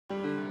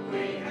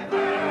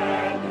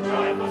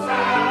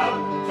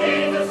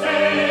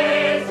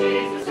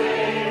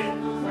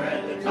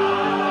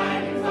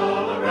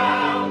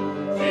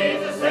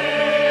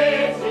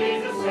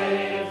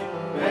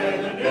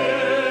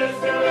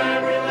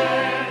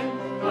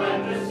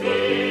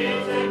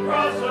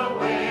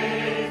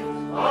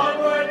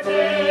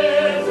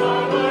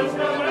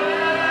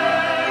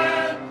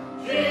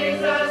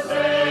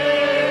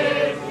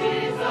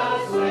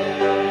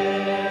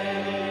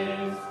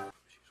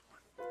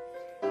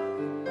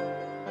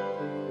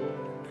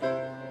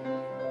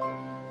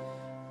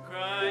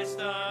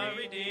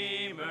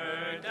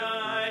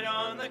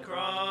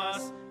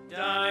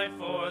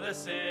a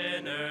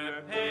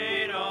sinner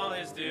paid all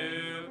his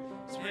due.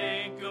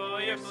 Sprinkle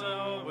your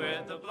soul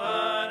with the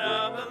blood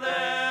of the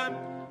Lamb,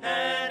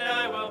 and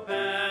I will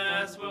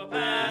pass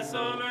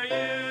over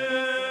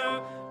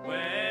you.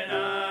 When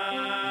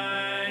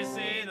I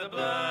see the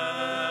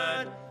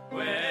blood,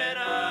 when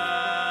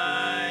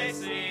I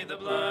see the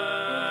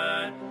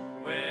blood,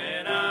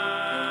 when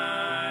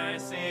I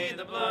see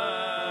the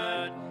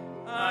blood,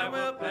 I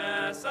will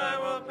pass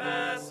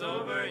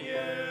over you.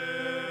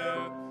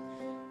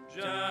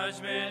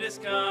 Judgment is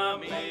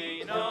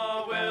coming,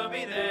 all will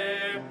be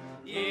there,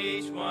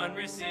 each one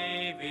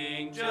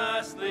receiving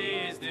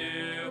justly his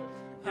due.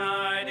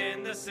 Hide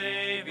in the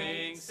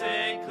saving,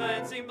 saint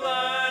cleansing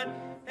blood,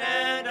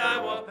 and I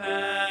will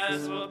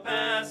pass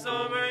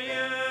over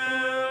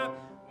you.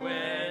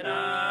 When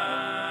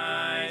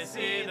I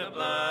see the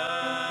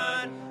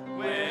blood,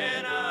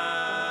 when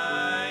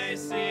I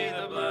see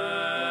the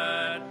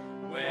blood,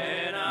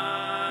 when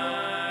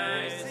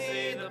I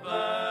see the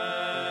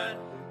blood,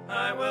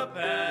 I will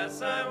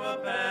pass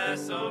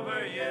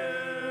over you.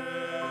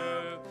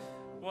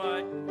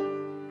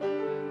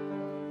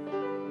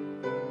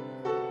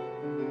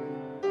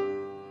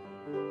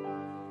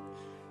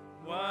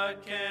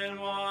 What can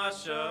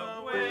wash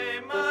away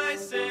my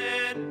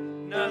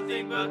sin?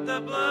 Nothing but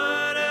the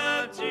blood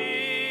of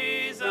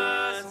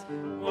Jesus.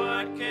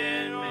 What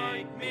can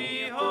make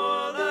me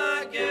whole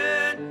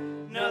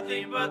again?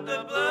 Nothing but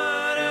the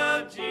blood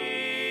of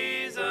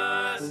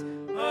Jesus.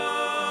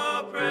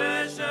 Oh,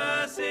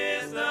 precious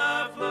is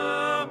the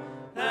flow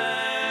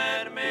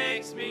that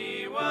makes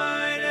me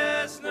white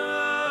as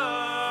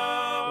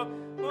snow.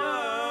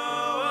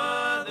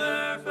 Oh,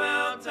 other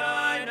fount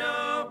I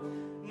know,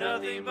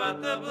 nothing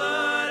but the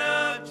blood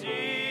of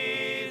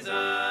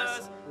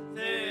Jesus.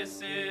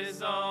 This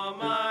is all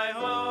my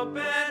hope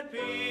and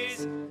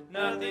peace,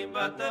 nothing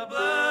but the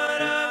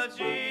blood of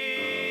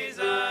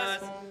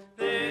Jesus.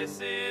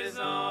 This is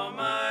all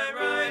my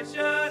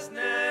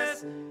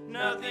righteousness,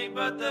 nothing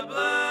but the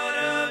blood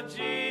of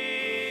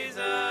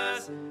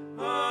Jesus.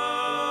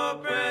 Oh,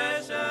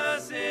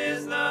 precious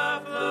is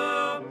the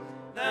flow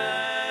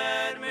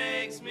that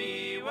makes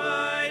me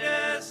white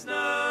as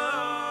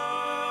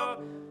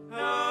snow.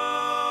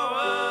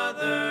 Oh,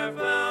 other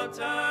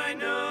fount I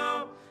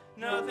know,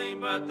 nothing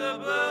but the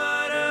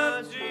blood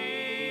of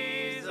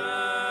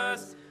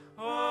Jesus.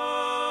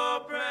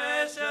 Oh,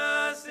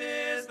 precious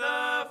is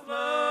the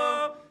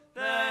flow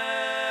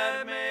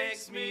that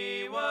makes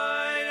me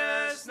white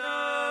as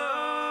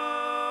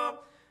snow.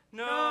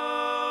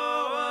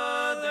 No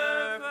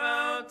other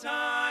fount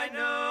I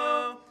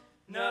know,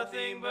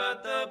 nothing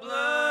but the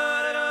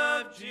blood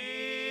of Jesus.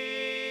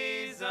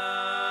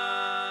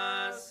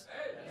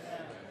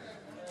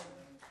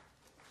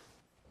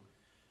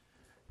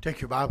 Take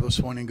your Bible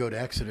this morning and go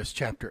to Exodus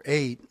chapter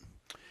 8.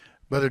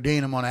 Brother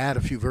Dean, I'm going to add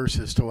a few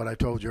verses to what I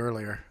told you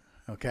earlier.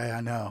 Okay,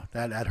 I know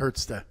that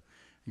hurts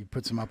you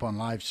put some up on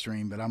live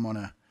stream, but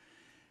we're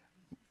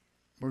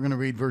going to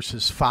read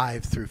verses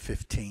 5 through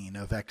 15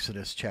 of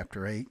Exodus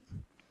chapter 8.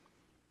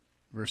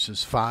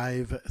 Verses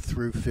 5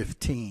 through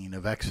 15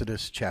 of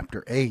Exodus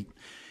chapter 8.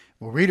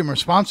 We'll read them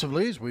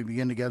responsively as we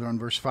begin together on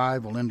verse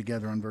 5. We'll end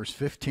together on verse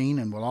 15,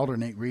 and we'll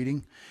alternate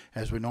reading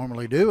as we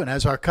normally do. And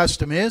as our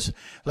custom is,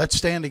 let's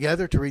stand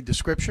together to read the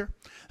Scripture.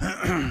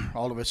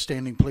 All of us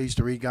standing, please,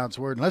 to read God's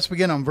Word. And let's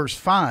begin on verse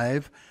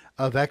 5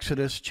 of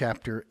Exodus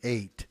chapter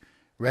 8.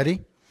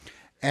 Ready?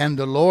 And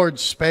the Lord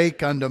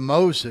spake unto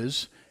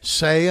Moses,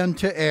 say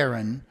unto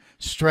Aaron,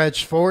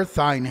 stretch forth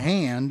thine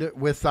hand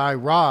with thy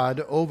rod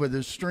over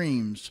the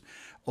streams,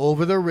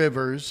 over the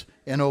rivers,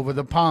 and over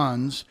the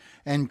ponds,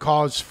 and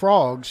cause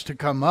frogs to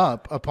come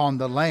up upon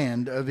the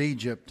land of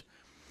Egypt.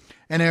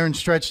 And Aaron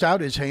stretched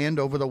out his hand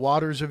over the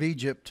waters of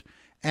Egypt,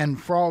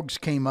 and frogs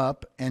came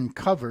up and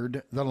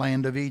covered the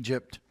land of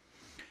Egypt.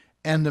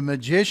 And the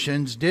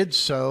magicians did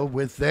so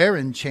with their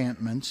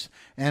enchantments,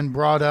 and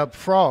brought up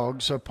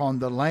frogs upon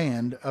the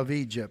land of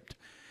Egypt.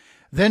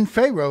 Then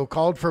Pharaoh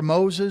called for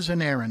Moses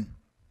and Aaron,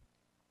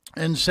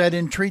 and said,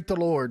 entreat the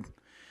Lord,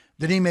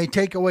 that he may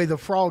take away the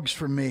frogs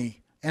from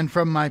me and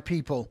from my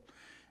people,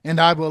 and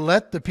I will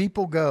let the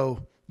people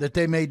go, that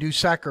they may do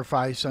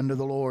sacrifice unto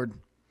the Lord.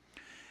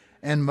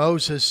 And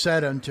Moses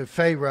said unto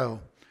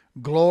Pharaoh,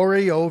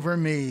 glory over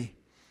me.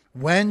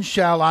 When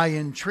shall I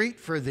entreat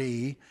for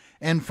thee,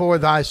 and for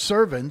thy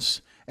servants,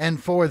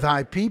 and for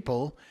thy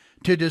people,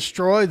 to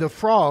destroy the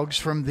frogs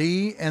from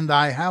thee and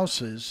thy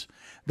houses,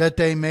 that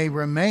they may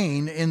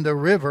remain in the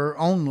river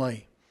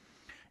only?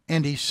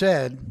 And he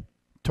said,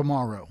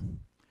 tomorrow.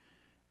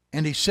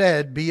 And he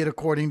said, be it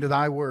according to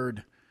thy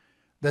word,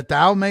 that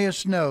thou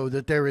mayest know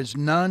that there is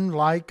none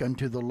like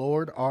unto the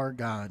Lord our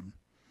God.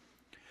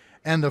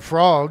 And the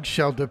frogs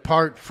shall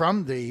depart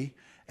from thee,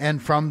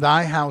 and from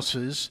thy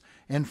houses,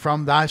 and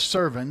from thy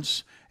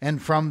servants, and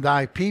from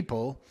thy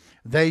people.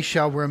 They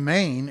shall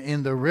remain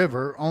in the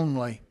river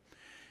only.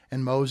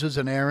 And Moses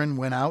and Aaron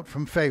went out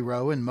from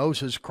Pharaoh, and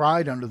Moses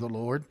cried unto the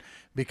Lord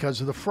because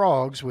of the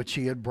frogs which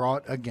he had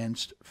brought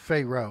against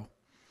Pharaoh.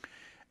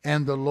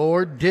 And the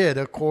Lord did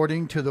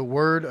according to the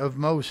word of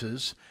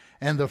Moses,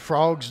 And the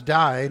frogs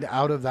died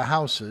out of the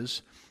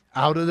houses,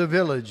 out of the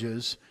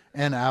villages,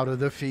 and out of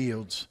the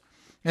fields.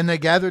 And they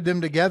gathered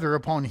them together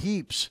upon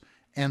heaps,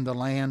 and the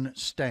land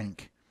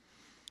stank.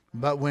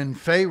 But when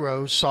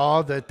Pharaoh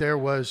saw that there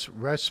was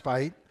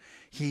respite,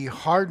 he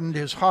hardened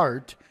his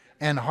heart,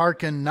 and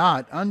hearkened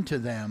not unto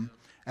them,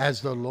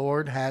 as the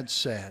Lord had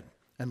said.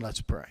 And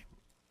let's pray.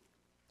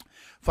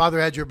 Father,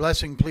 add your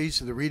blessing, please,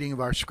 to the reading of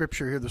our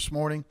scripture here this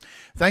morning.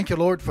 Thank you,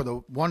 Lord, for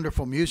the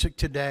wonderful music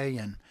today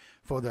and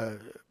for the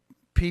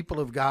people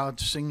of God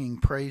singing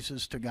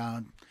praises to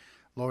God.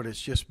 Lord,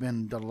 it's just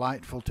been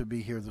delightful to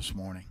be here this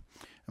morning.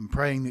 I'm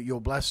praying that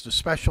you'll bless the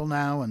special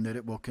now and that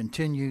it will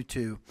continue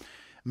to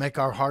make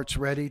our hearts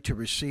ready to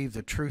receive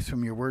the truth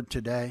from your word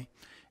today,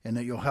 and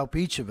that you'll help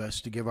each of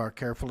us to give our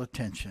careful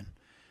attention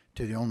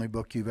to the only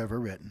book you've ever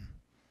written.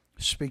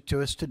 Speak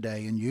to us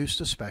today and use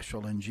the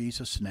special in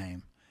Jesus'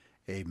 name.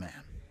 Amen.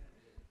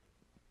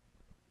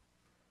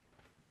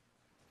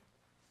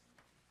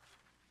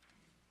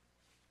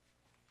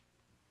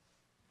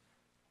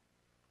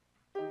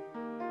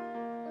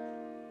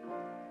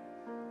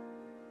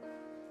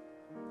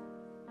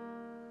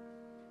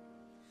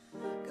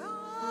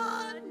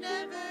 God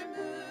never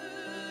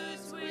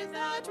moves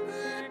without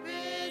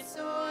purpose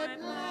or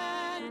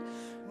plan.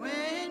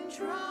 When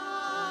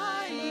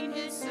trying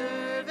his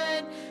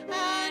servant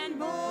and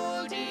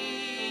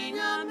molding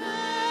a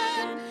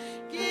man,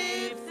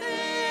 give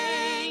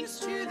thanks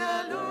to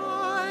the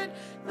Lord,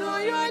 though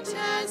your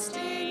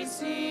testing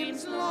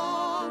seems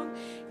long.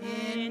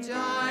 In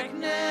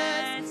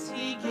darkness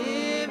he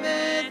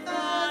giveth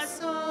a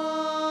song.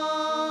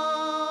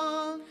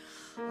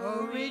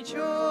 Oh,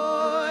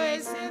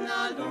 rejoice in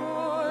the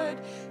Lord,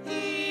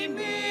 he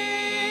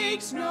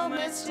makes no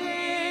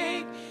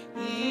mistake.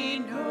 He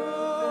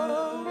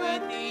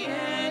knoweth the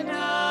end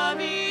of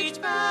each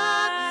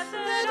path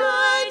that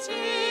I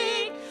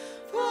take.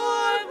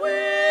 For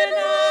when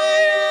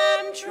I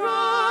am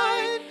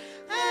tried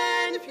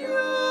and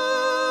purified,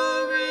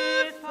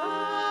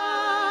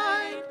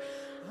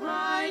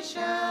 I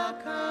shall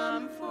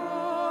come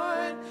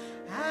forth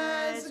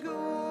as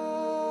gold.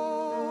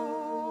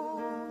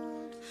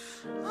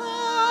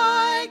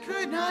 I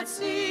could not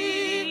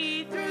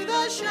see through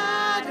the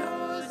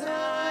shadows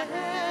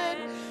ahead,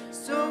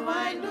 so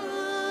I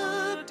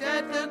looked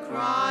at the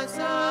cross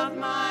of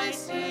my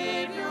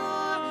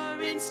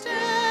Savior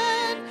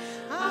instead.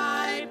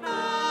 I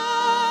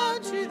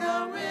bowed to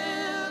the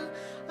will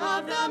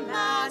of the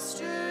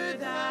Master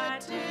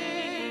that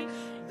day.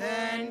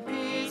 Then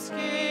peace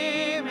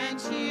came and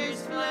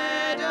tears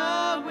fled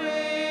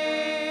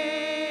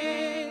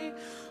away.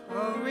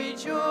 Oh,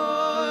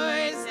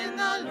 rejoice in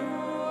the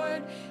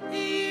Lord,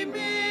 he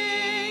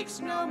makes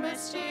no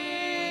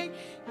mistake.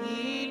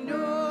 He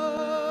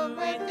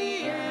knoweth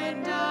the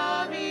end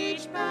of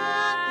each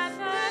path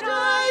that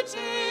I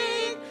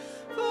take.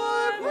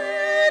 For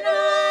when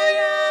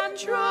I am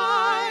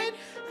tried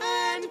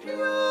and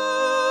purified,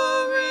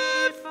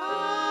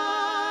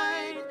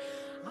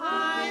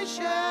 I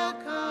shall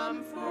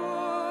come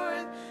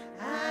forth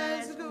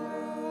as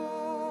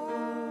gold.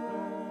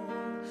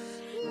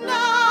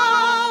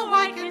 Now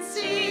I can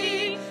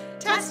see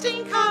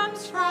testing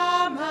comes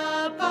from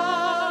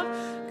above.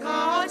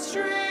 God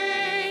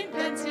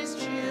strengthens his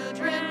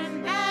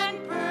children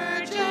and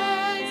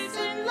purges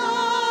in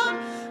love.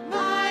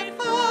 My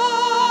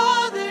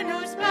Father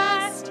knows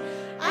best,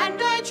 and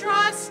I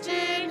trust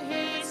in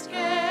his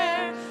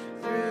care.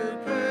 Through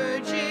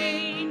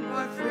purging,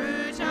 more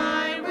fruit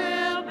I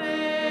will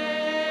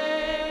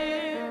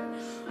bear.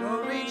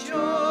 Oh,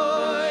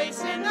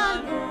 rejoice in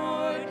the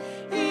Lord,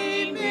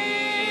 he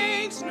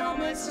makes no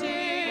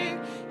mistake.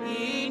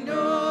 He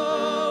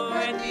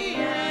knoweth the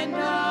end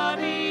of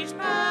each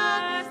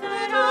path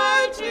that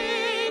I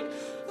take.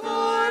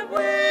 For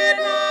when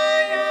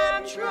I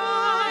am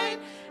tried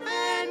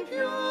and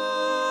purified,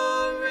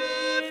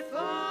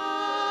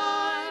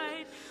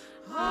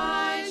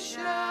 I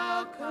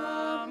shall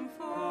come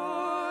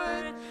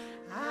forth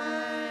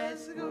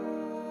as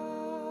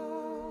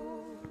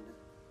gold.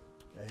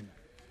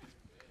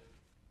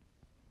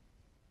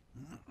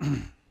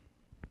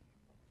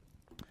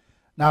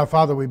 Now,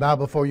 Father, we bow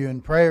before you in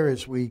prayer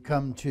as we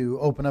come to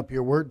open up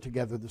your word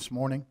together this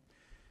morning.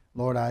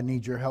 Lord, I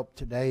need your help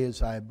today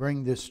as I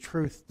bring this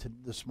truth to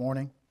this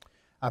morning.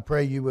 I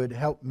pray you would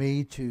help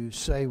me to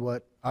say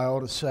what I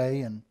ought to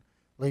say and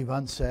leave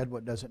unsaid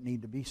what doesn't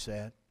need to be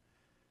said.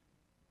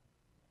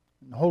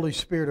 And Holy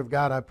Spirit of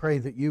God, I pray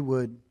that you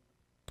would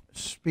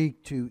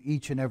speak to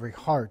each and every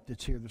heart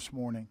that's here this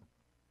morning.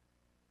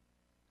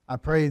 I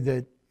pray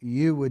that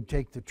you would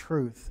take the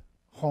truth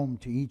home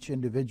to each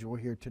individual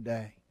here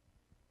today.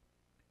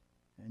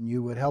 And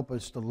you would help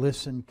us to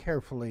listen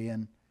carefully,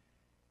 and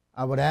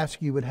I would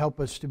ask you would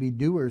help us to be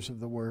doers of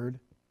the word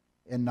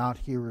and not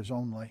hearers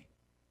only.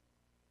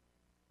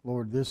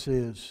 Lord, this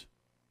is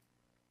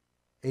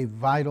a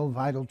vital,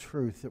 vital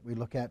truth that we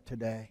look at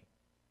today.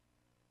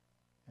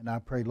 And I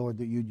pray, Lord,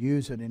 that you'd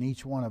use it in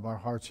each one of our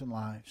hearts and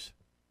lives.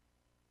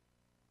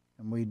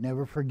 And we'd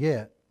never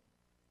forget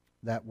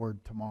that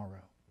word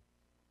tomorrow.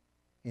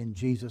 In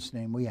Jesus'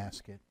 name we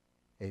ask it.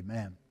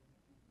 Amen.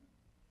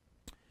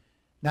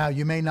 Now,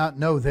 you may not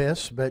know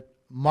this, but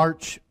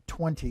March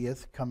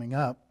 20th, coming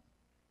up,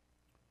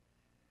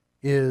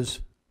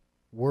 is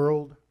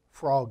World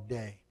Frog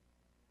Day.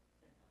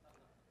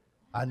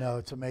 I know,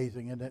 it's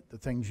amazing, isn't it? The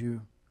things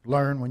you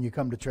learn when you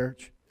come to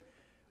church.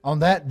 On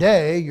that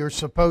day, you're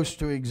supposed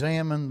to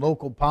examine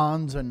local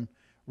ponds and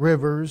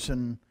rivers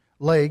and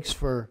lakes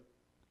for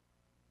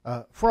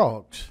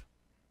frogs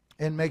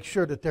and make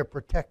sure that they're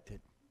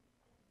protected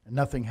and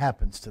nothing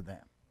happens to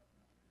them.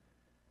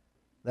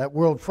 That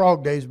World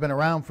Frog Day has been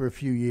around for a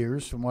few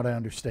years, from what I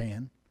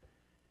understand.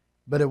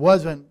 But it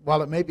wasn't,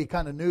 while it may be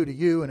kind of new to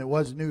you and it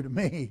was new to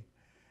me,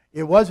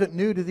 it wasn't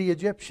new to the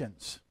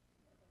Egyptians.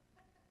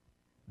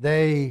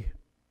 They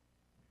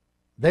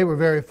were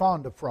very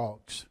fond of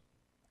frogs.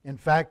 In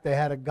fact, they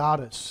had a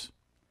goddess.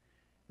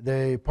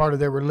 Part of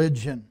their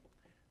religion,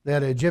 they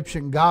had an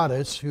Egyptian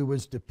goddess who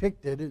was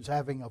depicted as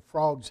having a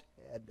frog's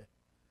head,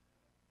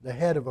 the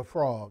head of a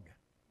frog.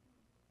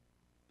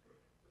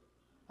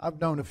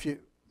 I've known a few.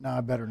 No,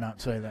 I better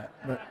not say that.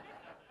 But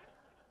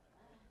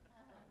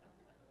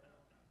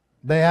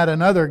they had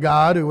another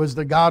god who was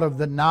the god of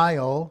the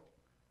Nile,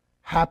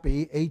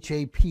 Happy,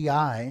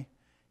 H-A-P-I,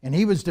 and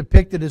he was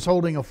depicted as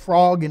holding a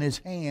frog in his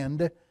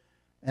hand,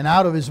 and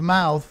out of his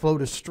mouth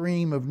flowed a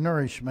stream of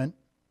nourishment.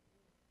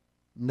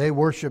 And they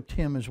worshipped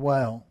him as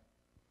well.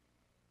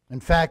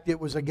 In fact, it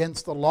was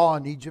against the law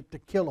in Egypt to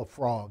kill a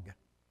frog.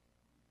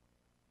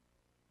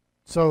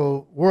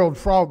 So World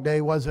Frog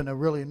Day wasn't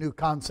really a new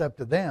concept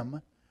to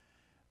them.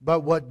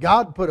 But what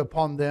God put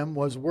upon them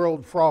was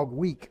World Frog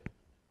Week.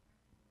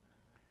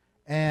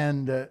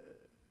 And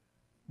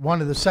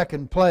one of the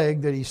second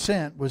plague that He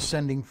sent was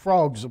sending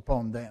frogs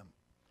upon them.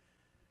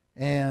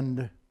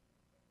 And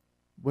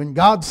when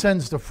God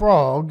sends the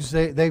frogs,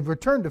 they've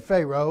returned to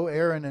Pharaoh,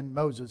 Aaron and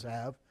Moses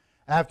have,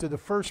 after the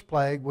first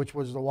plague, which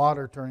was the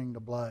water turning to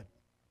blood.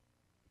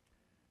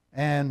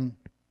 And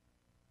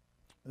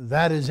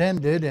that is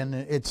ended, and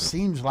it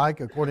seems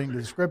like, according to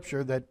the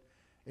Scripture, that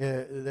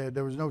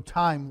there was no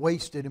time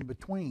wasted in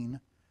between.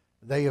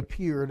 They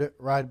appeared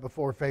right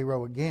before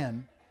Pharaoh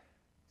again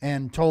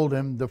and told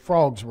him the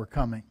frogs were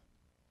coming.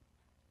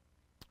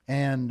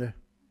 And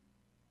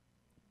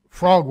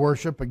frog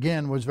worship,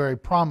 again, was very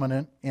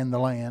prominent in the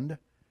land.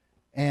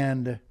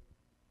 And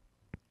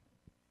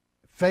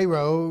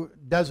Pharaoh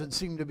doesn't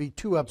seem to be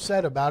too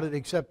upset about it,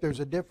 except there's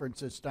a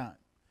difference this time.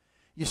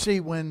 You see,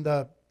 when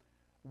the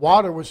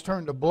water was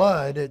turned to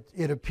blood,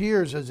 it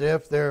appears as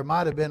if there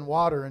might have been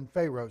water in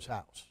Pharaoh's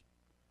house.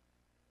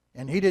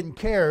 And he didn't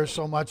care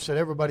so much that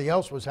everybody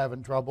else was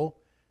having trouble,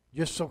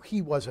 just so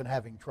he wasn't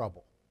having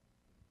trouble.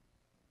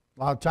 A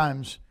lot of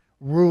times,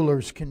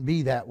 rulers can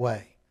be that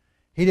way.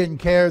 He didn't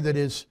care that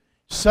his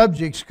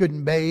subjects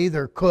couldn't bathe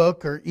or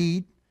cook or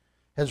eat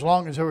as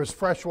long as there was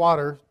fresh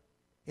water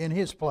in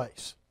his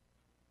place.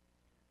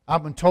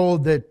 I've been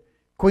told that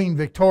Queen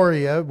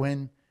Victoria,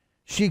 when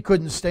she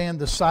couldn't stand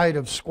the sight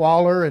of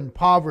squalor and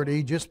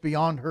poverty just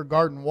beyond her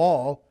garden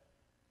wall,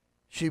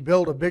 she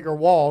built a bigger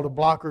wall to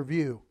block her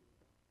view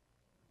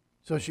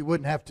so she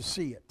wouldn't have to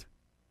see it,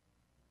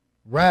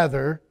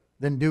 rather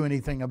than do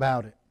anything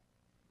about it.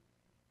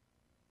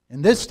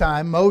 And this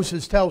time,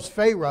 Moses tells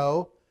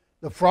Pharaoh,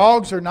 the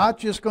frogs are not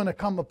just going to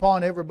come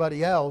upon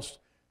everybody else,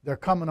 they're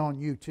coming on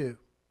you too.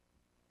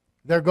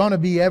 They're going to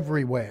be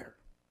everywhere.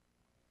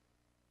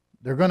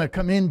 They're going to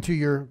come into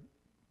your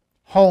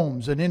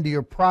homes and into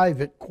your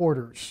private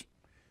quarters.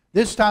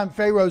 This time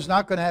Pharaoh's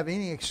not going to have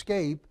any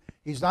escape.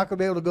 He's not going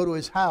to be able to go to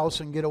his house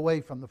and get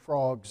away from the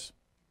frogs.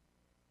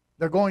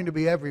 They're going to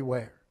be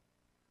everywhere.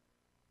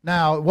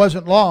 Now, it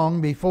wasn't long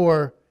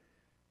before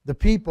the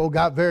people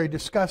got very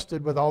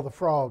disgusted with all the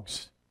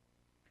frogs.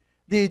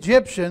 The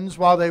Egyptians,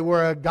 while they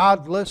were a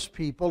godless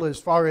people as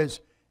far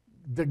as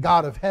the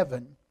God of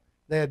heaven,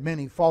 they had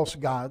many false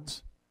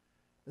gods.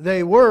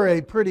 They were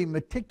a pretty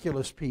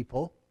meticulous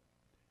people.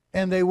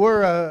 And they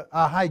were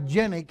a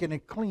hygienic and a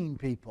clean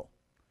people.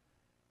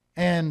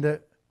 And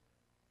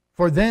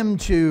for them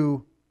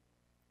to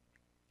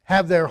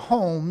have their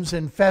homes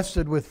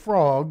infested with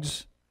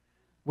frogs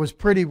was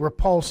pretty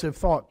repulsive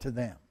thought to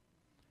them,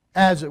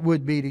 as it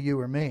would be to you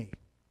or me.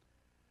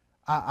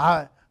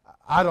 I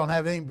don't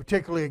have anything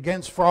particularly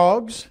against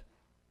frogs.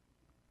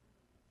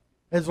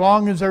 As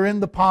long as they're in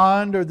the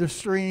pond or the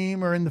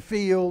stream or in the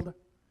field.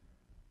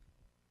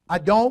 I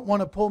don't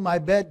want to pull my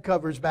bed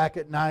covers back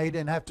at night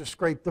and have to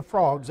scrape the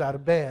frogs out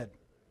of bed.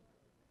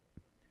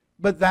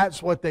 But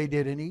that's what they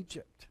did in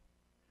Egypt.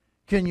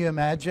 Can you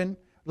imagine,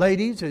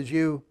 ladies, as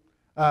you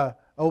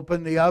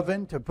open the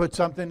oven to put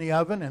something in the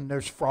oven and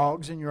there's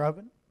frogs in your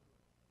oven?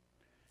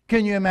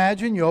 Can you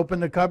imagine you open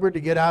the cupboard to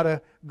get out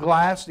a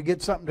glass to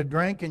get something to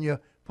drink and you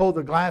pull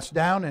the glass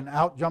down and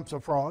out jumps a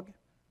frog?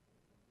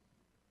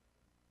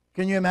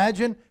 Can you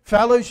imagine,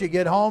 fellas, you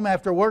get home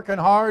after working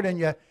hard and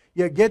you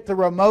get the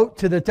remote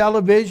to the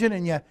television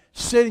and you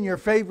sit in your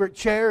favorite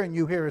chair and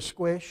you hear a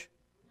squish?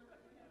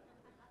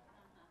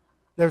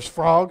 There's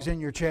frogs in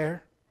your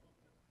chair.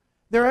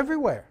 They're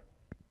everywhere.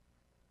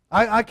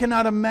 I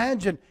cannot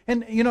imagine.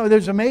 And you know,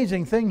 there's an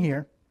amazing thing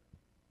here.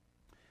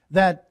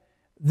 That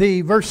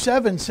the verse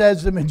 7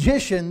 says the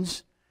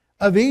magicians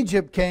of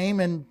Egypt came,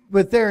 and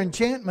with their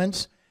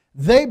enchantments,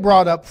 they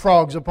brought up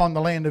frogs upon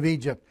the land of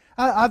Egypt.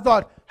 I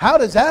thought, how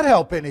does that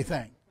help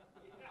anything?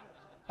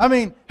 I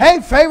mean,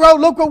 hey, Pharaoh,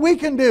 look what we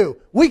can do.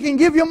 We can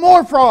give you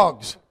more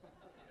frogs.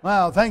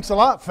 Well, thanks a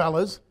lot,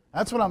 fellas.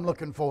 That's what I'm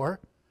looking for.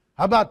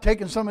 How about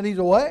taking some of these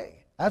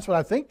away? That's what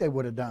I think they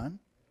would have done.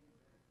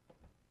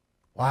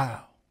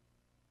 Wow.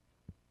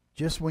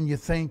 Just when you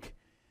think,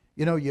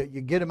 you know, you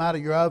get them out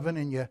of your oven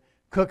and you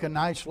cook a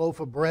nice loaf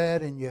of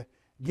bread and you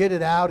get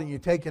it out and you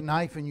take a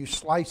knife and you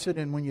slice it,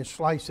 and when you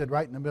slice it,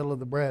 right in the middle of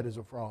the bread is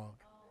a frog.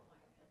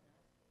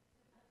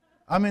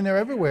 I mean, they're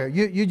everywhere.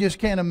 You just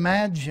can't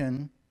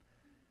imagine.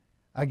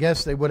 I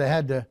guess they would have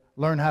had to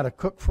learn how to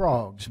cook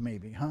frogs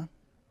maybe, huh?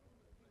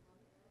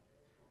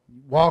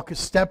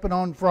 Stepping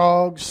on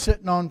frogs,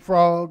 sitting on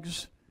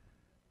frogs,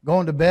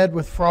 going to bed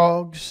with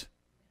frogs.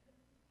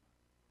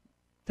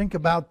 Think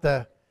about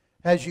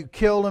as you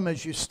kill them,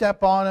 as you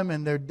step on them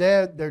and they're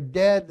dead,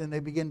 and they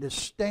begin to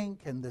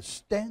stink, and the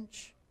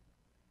stench.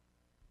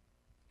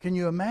 Can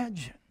you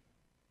imagine?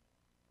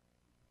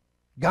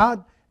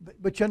 God,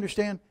 but you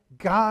understand,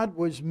 God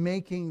was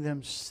making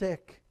them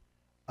sick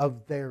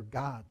of their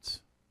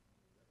gods.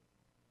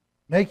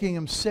 Making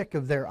them sick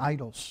of their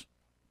idols.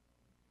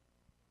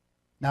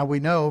 Now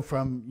we know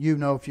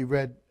if you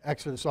read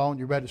Exodus all, and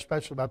you read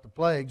especially about the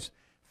plagues,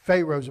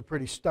 Pharaoh's a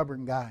pretty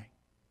stubborn guy.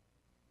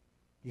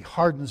 He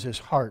hardens his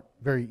heart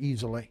very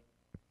easily.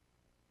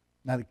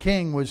 Now the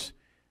king was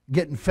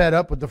getting fed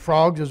up with the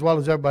frogs as well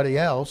as everybody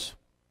else.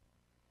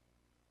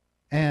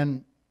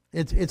 And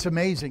it's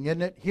amazing,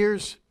 isn't it?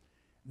 Here's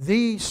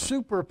the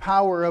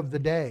superpower of the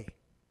day,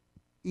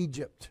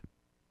 Egypt.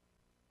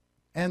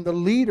 And the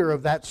leader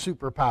of that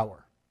superpower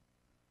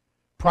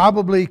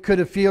probably could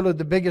have fielded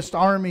the biggest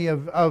army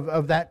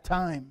of that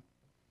time.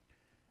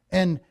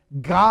 And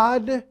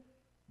God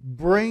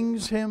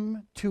brings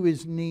him to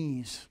his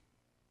knees.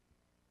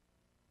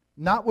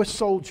 Not with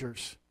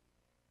soldiers,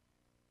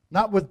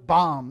 not with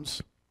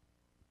bombs,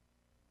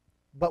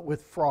 but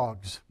with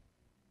frogs.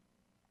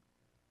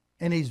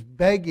 And he's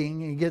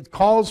begging,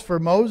 calls for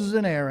Moses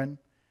and Aaron,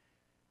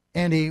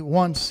 and he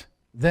wants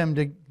them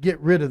to get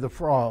rid of the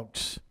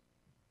frogs.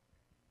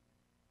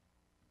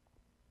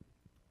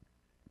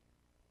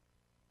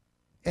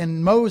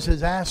 And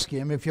Moses asked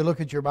him, if you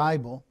look at your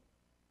Bible,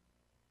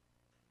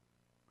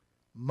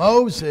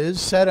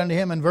 Moses said unto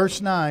him in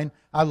verse 9,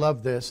 I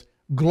love this,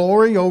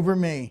 glory over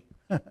me.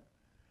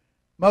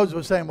 Moses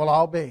was saying, well,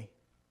 I'll be.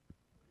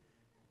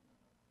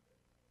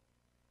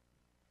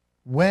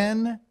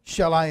 When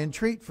shall I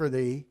entreat for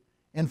thee,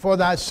 and for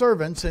thy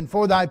servants, and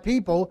for thy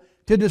people,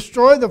 to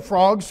destroy the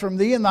frogs from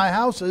thee and thy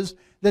houses,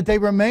 that they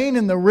remain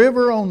in the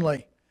river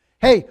only?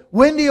 Hey,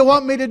 when do you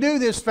want me to do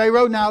this,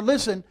 Pharaoh? Now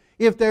listen,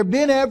 if they've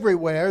been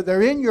everywhere,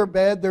 they're in your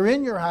bed, they're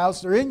in your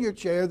house, they're in your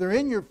chair, they're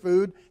in your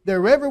food,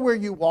 they're everywhere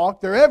you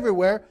walk, they're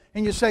everywhere,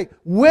 and you say,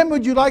 when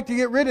would you like to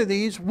get rid of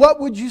these? What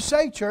would you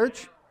say,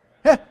 church?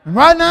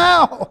 Right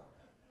now.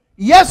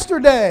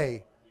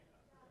 Yesterday.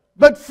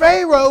 But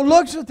Pharaoh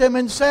looks at them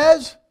and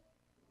says,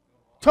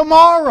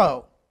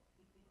 tomorrow.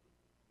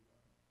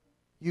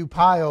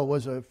 Upio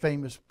was a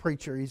famous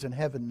preacher. He's in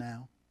heaven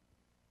now.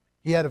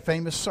 He had a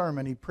famous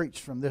sermon he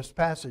preached from this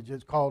passage.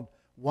 It's called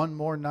One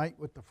More Night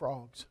with the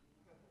Frogs.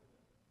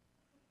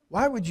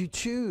 Why would you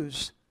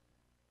choose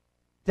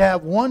to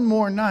have one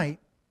more night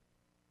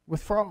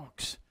with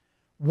frogs?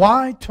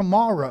 Why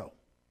tomorrow?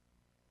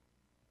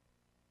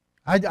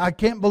 I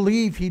can't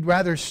believe he'd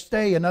rather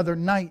stay another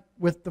night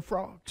with the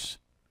frogs.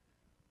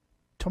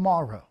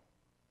 Tomorrow.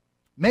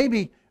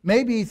 Maybe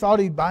he thought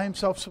he'd buy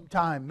himself some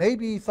time.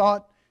 Maybe he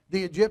thought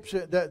the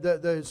Egyptian,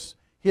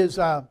 his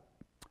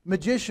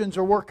magicians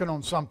are working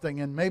on something,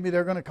 and maybe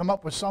they're going to come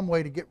up with some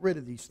way to get rid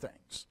of these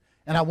things.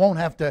 And I won't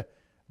have to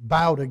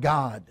bow to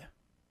God.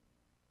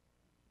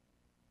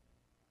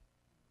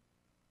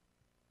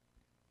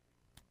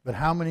 But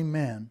how many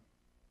men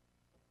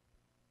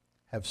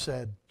have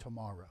said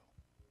tomorrow?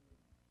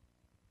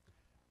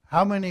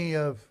 How many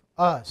of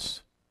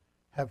us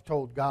have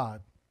told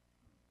God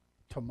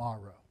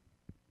tomorrow?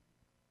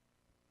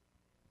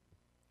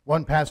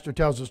 One pastor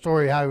tells a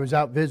story how he was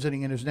out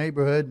visiting in his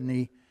neighborhood, and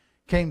he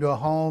came to a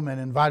home and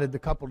invited the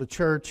couple to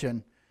church,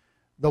 and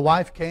the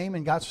wife came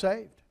and got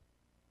saved.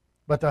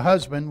 But the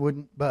husband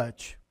wouldn't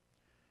budge.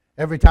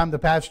 Every time the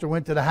pastor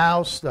went to the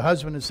house, the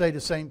husband would say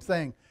the same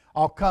thing.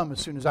 I'll come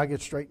as soon as I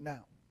get straightened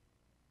out.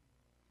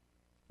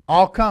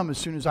 I'll come as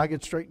soon as I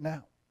get straightened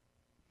out.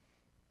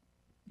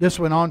 This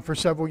went on for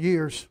several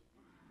years.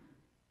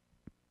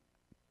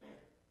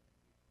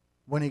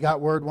 When he got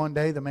word one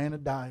day the man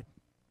had died.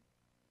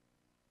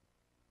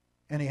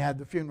 And he had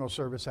the funeral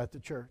service at the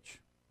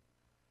church.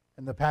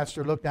 And the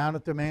pastor looked down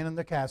at the man in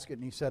the casket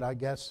and he said, I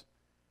guess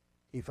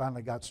he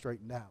finally got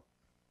straightened out.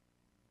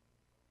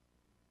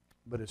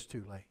 But it's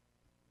too late.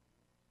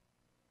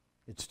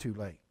 It's too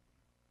late.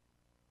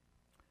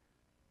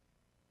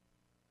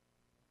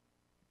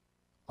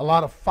 A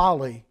lot of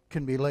folly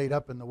can be laid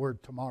up in the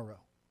word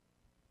tomorrow.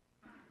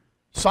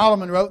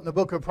 Solomon wrote in the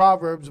book of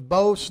Proverbs,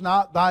 boast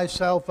not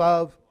thyself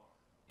of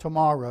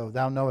tomorrow.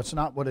 Thou knowest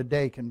not what a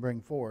day can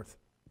bring forth.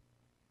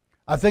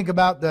 I think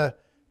about the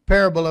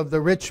parable of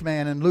the rich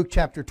man in Luke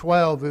chapter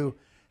 12 who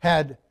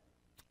had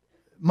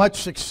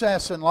much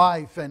success in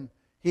life and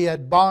he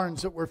had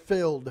barns that were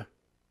filled.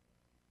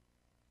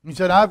 He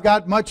said, I've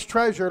got much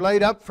treasure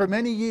laid up for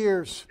many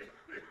years.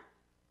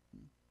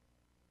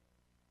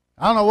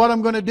 I don't know what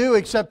I'm going to do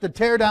except to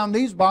tear down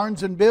these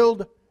barns and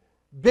build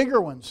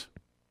bigger ones,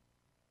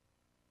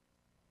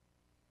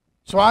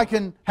 so I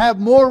can have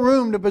more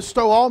room to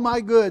bestow all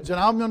my goods. And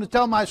I'm going to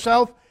tell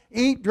myself,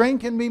 eat,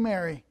 drink, and be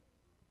merry.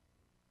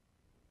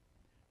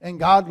 And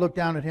God looked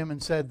down at him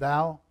and said,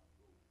 thou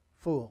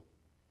fool,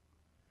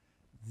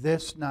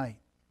 this night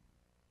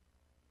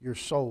your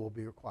soul will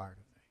be required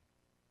of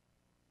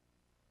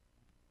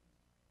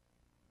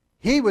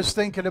thee. He was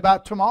thinking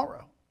about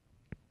tomorrow.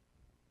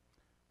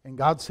 And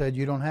God said,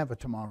 you don't have a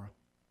tomorrow.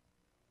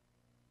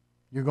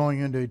 You're going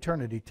into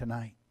eternity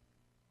tonight.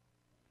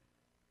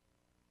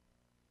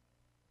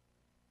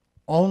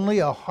 Only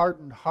a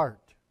hardened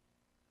heart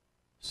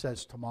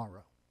says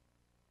tomorrow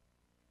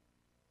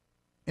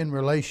in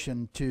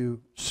relation to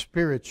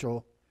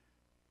spiritual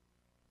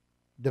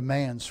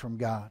demands from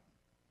God.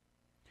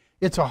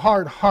 It's a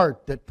hard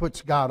heart that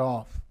puts God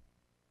off,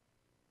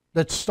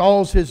 that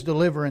stalls His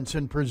deliverance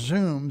and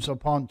presumes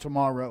upon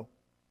tomorrow.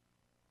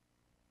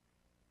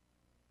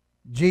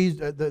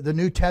 The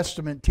New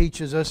Testament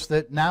teaches us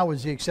that now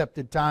is the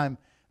accepted time.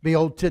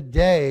 Behold,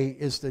 today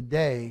is the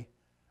day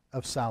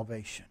of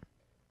salvation.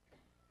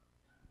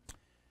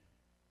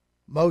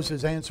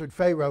 Moses answered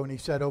Pharaoh and he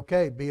said,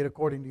 okay, be it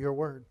according to your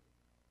word.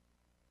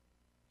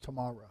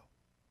 Tomorrow,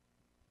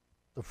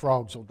 the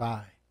frogs will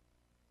die.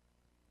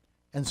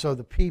 And so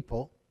the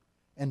people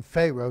and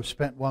Pharaoh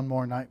spent one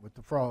more night with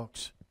the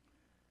frogs.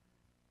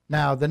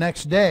 Now, the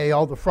next day,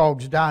 all the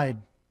frogs died.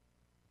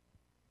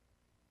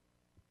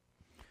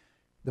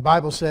 The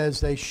Bible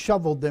says they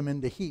shoveled them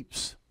into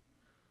heaps.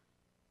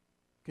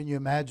 Can you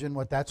imagine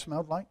what that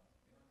smelled like?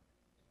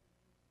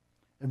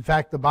 In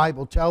fact, the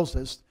Bible tells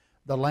us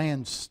the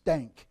land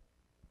stank.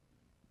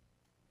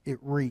 It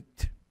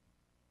reeked.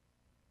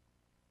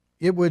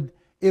 It would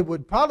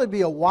probably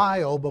be a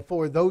while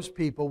before those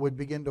people would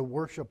begin to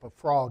worship a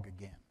frog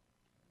again.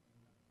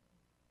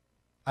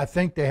 I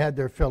think they had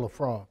their fill of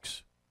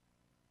frogs.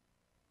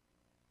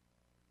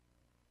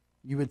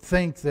 You would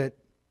think that,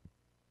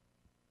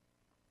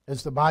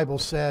 as the Bible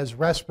says,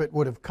 respite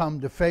would have come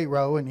to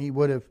Pharaoh and he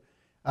would have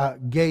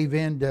gave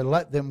in to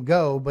let them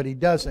go, but he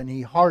doesn't.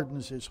 He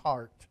hardens his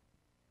heart.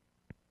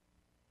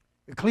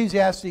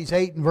 Ecclesiastes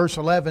 8 and verse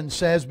 11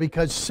 says,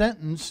 because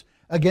sentence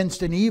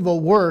against an evil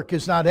work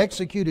is not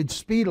executed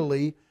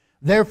speedily,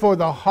 therefore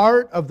the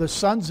heart of the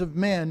sons of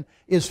men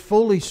is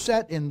fully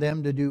set in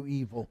them to do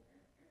evil.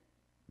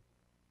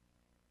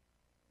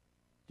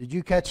 Did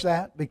you catch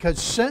that?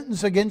 Because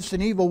sentence against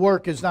an evil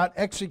work is not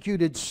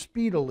executed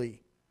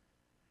speedily,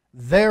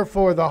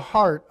 therefore the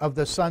heart of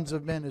the sons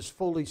of men is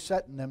fully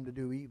set in them to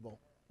do evil.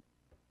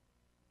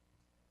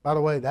 By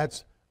the way,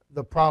 that's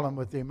the problem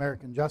with the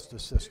American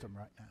justice system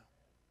right now.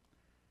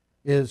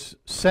 Is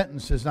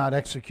sentence is not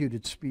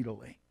executed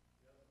speedily.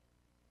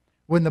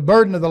 When the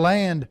burden of the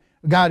land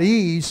got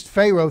eased,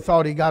 Pharaoh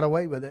thought he got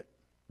away with it.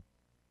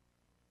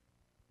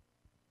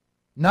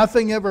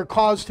 Nothing ever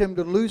caused him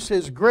to loose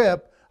his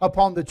grip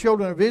upon the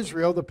children of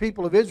Israel, the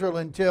people of Israel,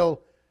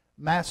 until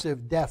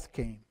massive death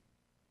came.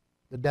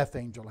 The death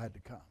angel had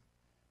to come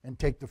and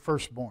take the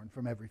firstborn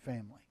from every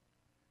family.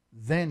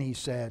 Then he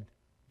said,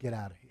 get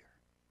out of here.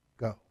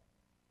 Go.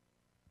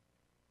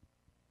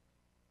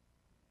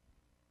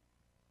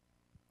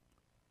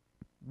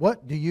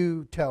 What do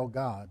you tell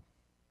God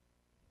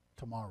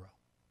tomorrow?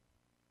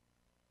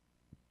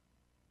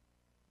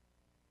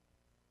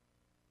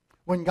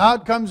 When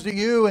God comes to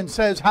you and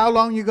says, how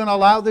long are you going to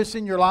allow this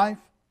in your life?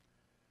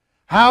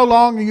 How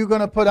long are you going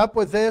to put up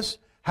with this?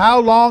 How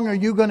long are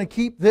you going to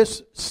keep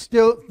this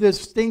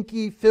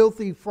stinky,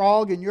 filthy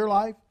frog in your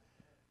life?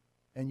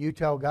 And you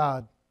tell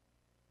God,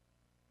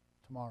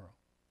 tomorrow.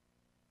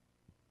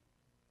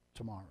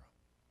 Tomorrow.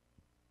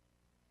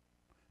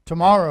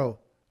 Tomorrow,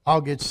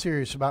 I'll get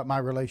serious about my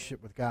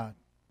relationship with God.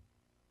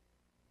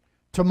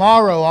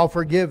 Tomorrow, I'll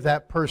forgive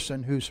that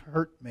person who's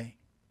hurt me.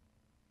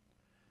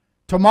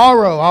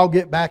 Tomorrow, I'll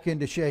get back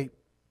into shape.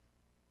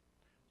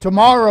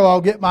 Tomorrow,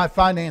 I'll get my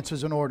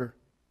finances in order.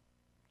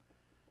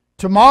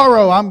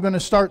 Tomorrow, I'm going to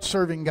start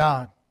serving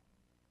God.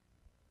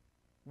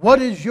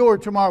 What is your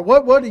tomorrow?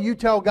 What do you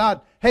tell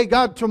God? Hey,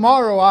 God,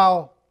 tomorrow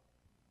I'll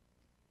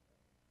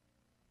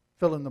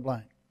fill in the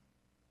blank.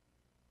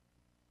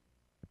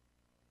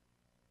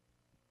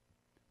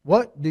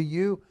 What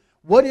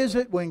is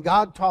it when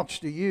God talks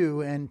to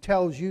you and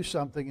tells you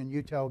something and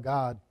you tell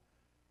God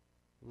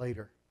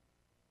later?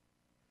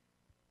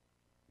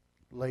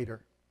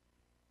 Later.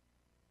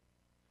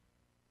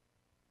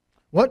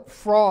 What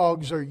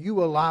frogs are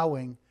you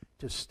allowing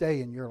to stay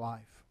in your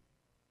life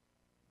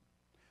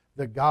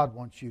that God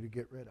wants you to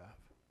get rid of?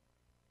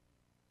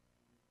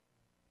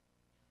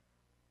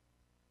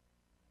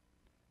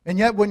 And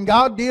yet when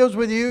God deals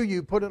with you,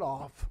 you put it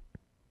off.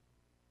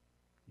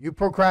 You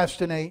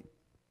procrastinate.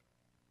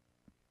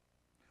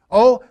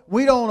 Oh,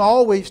 we don't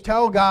always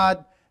tell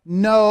God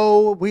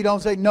no. We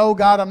don't say, no,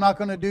 God, I'm not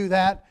going to do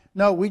that.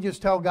 No, we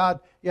just tell God,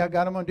 yeah,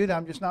 God, I'm going to do that.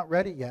 I'm just not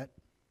ready yet.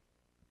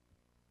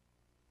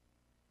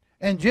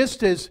 And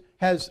just as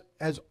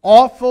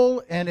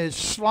awful and as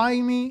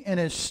slimy and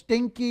as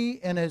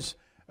stinky and as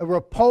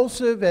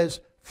repulsive as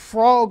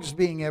frogs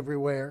being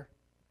everywhere,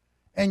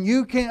 and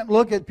you can't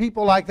look at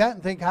people like that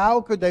and think,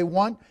 how could they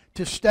want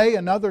to stay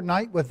another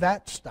night with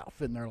that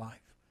stuff in their life?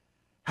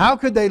 How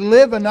could they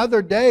live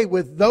another day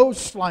with those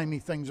slimy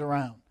things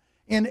around?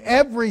 In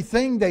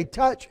everything they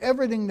touch,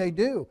 everything they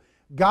do,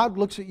 God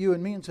looks at you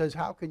and me and says,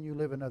 how can you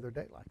live another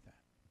day like that?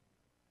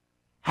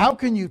 How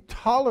can you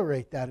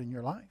tolerate that in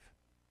your life?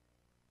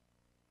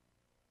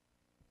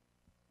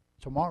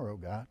 Tomorrow,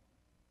 God.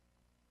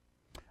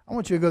 I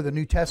want you to go to the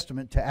New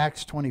Testament to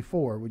Acts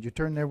 24. Would you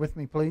turn there with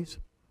me, please?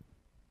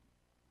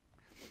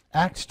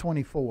 Acts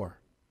 24.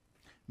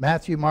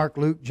 Matthew, Mark,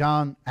 Luke,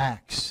 John,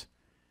 Acts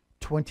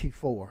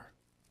 24.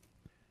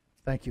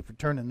 Thank you for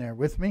turning there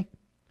with me.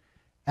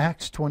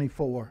 Acts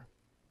 24.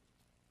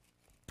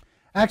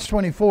 Acts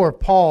 24,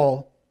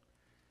 Paul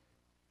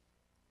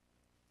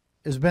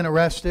has been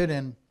arrested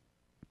and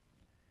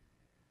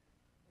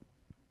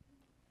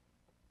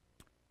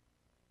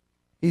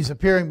he's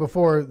appearing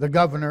before the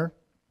governor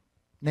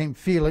named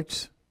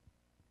Felix.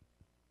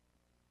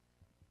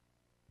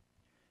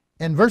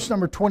 In verse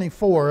number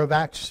 24 of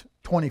Acts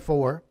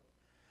 24,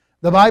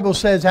 the Bible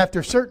says,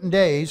 after certain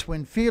days,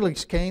 when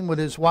Felix came with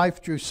his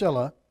wife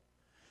Drusilla,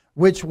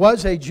 which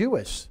was a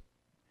Jewess,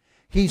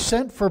 he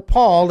sent for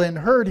Paul and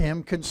heard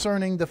him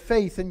concerning the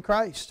faith in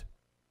Christ.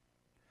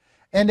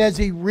 And as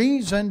he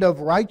reasoned of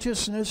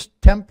righteousness,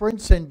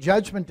 temperance, and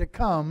judgment to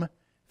come,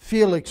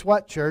 Felix,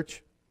 what,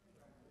 church?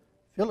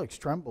 Felix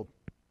trembled.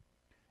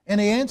 And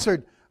he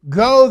answered,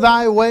 go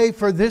thy way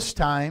for this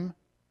time,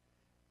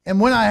 and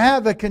when I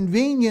have a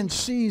convenient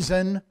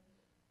season,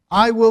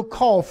 I will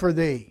call for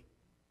thee.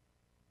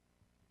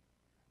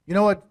 You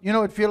know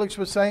what Felix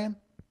was saying?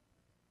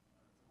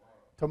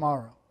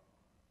 Tomorrow.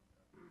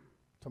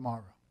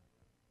 Tomorrow.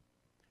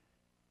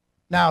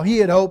 Now he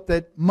had hoped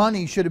that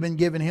money should have been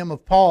given him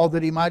of Paul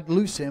that he might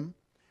loose him.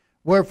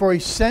 Wherefore he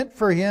sent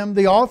for him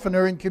the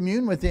oftener and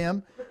communed with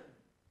him.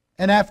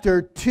 And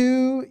after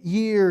 2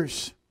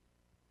 years,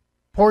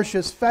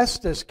 Porcius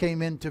Festus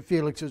came into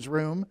Felix's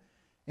room,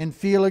 and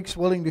Felix,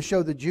 willing to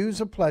show the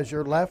Jews a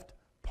pleasure, left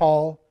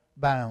Paul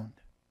bound.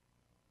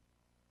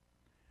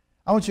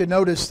 I want you to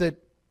notice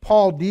that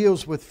Paul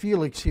deals with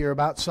Felix here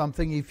about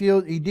something.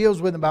 He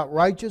deals with him about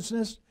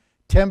righteousness,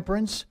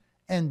 temperance,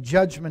 and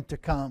judgment to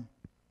come.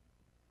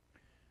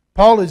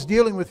 Paul is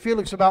dealing with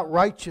Felix about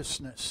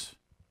righteousness.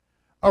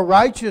 A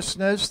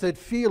righteousness that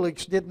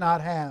Felix did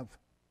not have.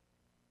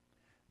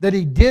 That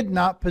he did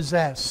not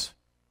possess.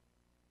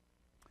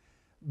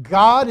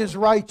 God is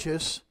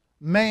righteous,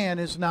 man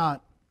is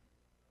not.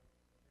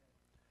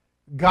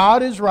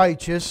 God is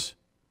righteous,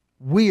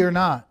 we are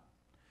not.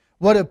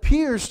 What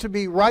appears to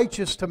be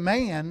righteous to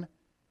man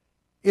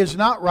is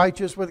not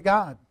righteous with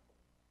God.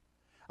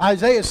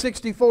 Isaiah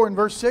 64 and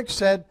verse 6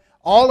 said,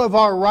 all of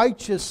our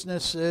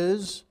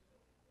righteousnesses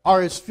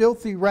are as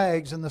filthy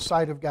rags in the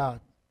sight of God.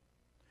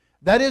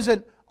 That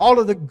isn't all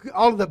of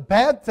the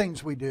bad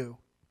things we do.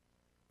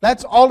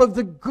 That's all of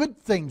the good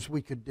things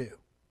we could do.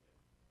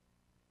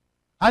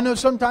 I know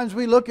sometimes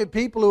we look at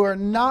people who are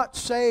not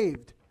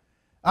saved.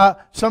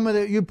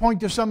 You point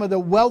to some of the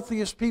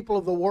wealthiest people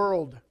of the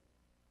world.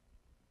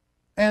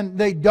 And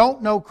they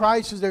don't know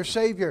Christ as their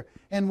Savior.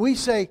 And we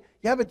say,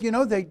 yeah, but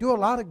they do a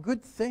lot of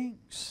good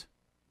things.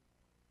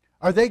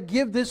 Or they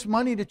give this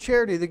money to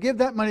charity. They give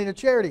that money to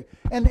charity.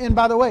 And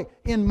by the way,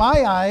 in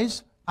my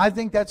eyes, I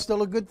think that's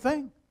still a good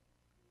thing.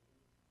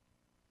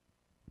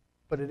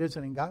 But it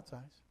isn't in God's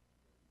eyes.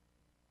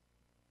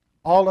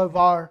 All of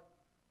our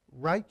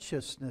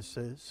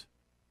righteousnesses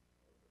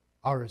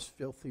are as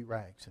filthy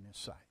rags in His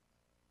sight.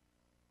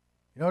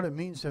 You know what it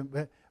means?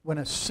 When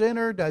a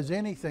sinner does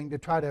anything to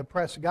try to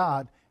impress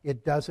God,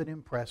 it doesn't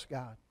impress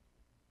God.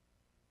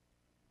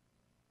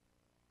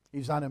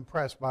 He's not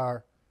impressed by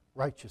our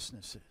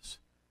righteousnesses.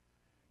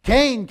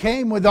 Cain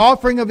came with the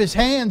offering of his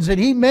hands that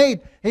he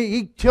made.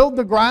 He tilled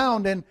the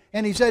ground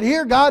and he said,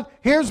 here, God,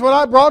 here's what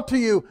I brought to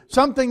you.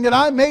 Something that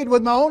I made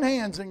with my own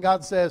hands. And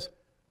God says,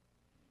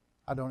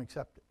 I don't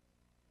accept it.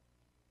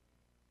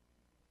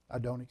 I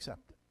don't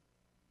accept it.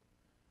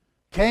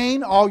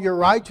 Cain, all your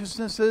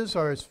righteousnesses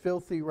are as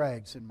filthy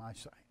rags in my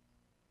sight.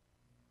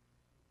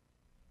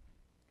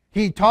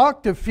 He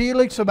talked to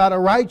Felix about a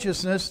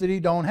righteousness that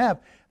he don't have.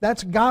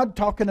 That's God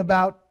talking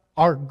about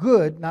our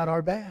good, not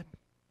our bad.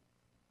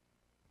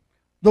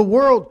 The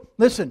world,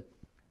 listen,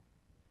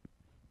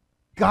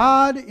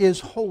 God is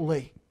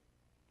holy.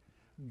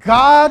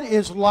 God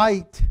is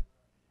light.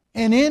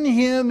 And in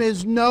Him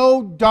is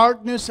no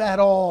darkness at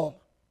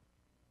all.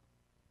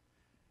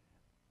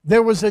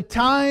 There was a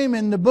time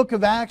in the book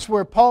of Acts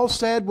where Paul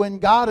said when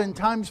God in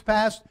times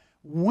past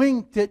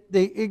winked at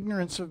the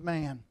ignorance of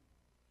man.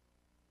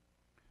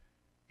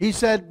 He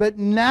said, but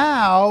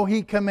now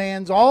He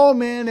commands all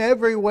men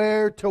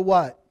everywhere to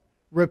what?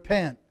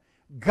 Repent.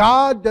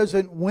 God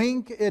doesn't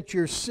wink at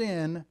your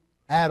sin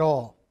at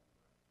all.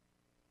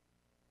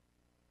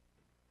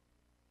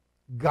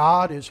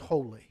 God is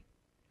holy.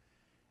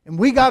 And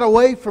we got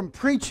away from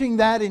preaching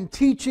that and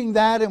teaching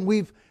that, and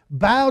we've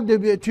bowed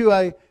to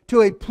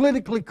a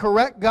politically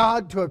correct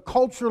God, to a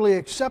culturally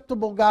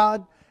acceptable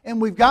God, and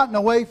we've gotten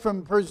away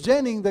from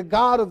presenting the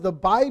God of the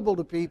Bible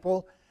to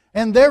people,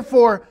 and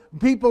therefore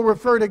people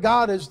refer to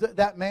God as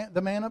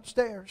the man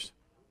upstairs.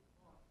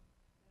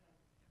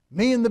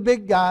 Me and the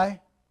big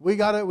guy, we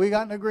got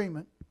an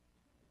agreement.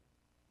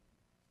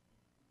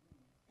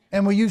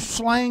 And we use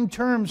slang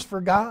terms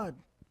for God.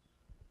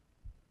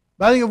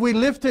 But I think if we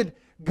lifted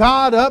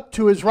God up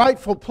to His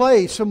rightful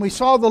place and we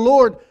saw the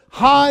Lord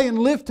high and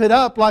lifted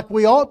up like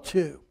we ought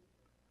to,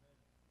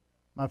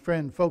 my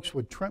friend, folks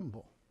would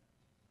tremble.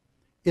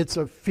 It's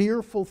a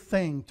fearful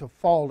thing to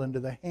fall into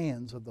the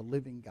hands of the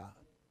living God.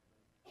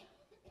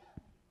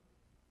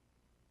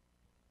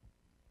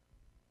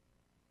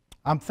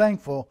 I'm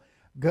thankful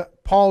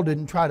Paul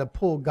didn't try to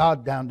pull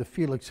God down to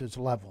Felix's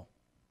level.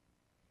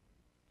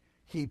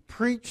 He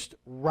preached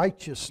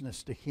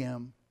righteousness to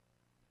him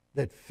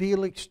that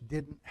Felix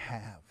didn't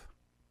have.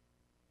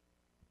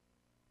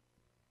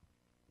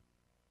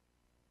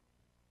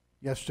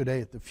 Yesterday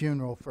at the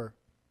funeral for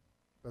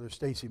Brother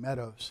Stacy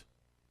Meadows.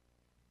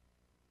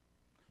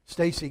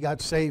 Stacy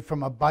got saved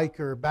from a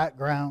biker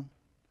background.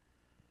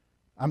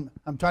 I'm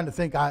trying to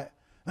think. I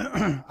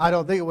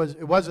don't think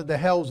it wasn't the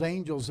Hell's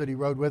Angels that he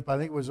rode with, but I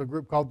think it was a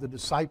group called the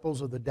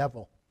Disciples of the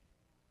Devil.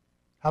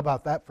 How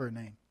about that for a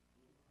name?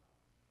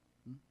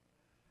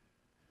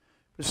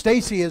 But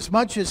Stacy, as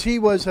much as he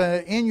was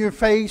an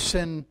in-your-face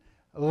and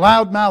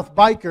loudmouth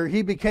biker,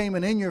 he became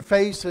an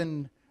in-your-face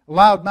and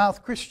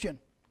loudmouth Christian.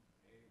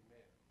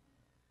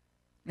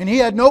 And he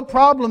had no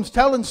problems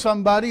telling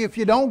somebody, if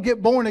you don't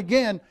get born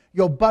again,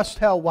 you'll bust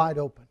hell wide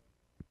open.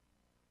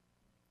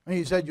 And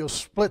he said, you'll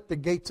split the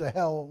gates of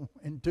hell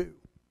in two.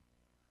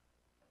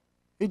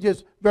 He's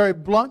just very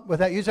blunt with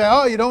that. You say,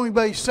 oh, you don't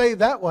anybody saved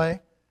that way.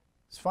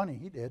 It's funny,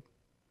 he did.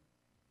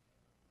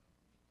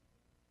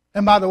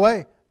 And by the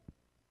way,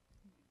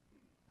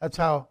 that's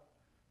how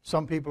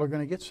some people are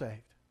going to get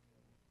saved.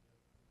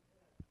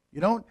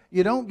 You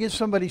don't get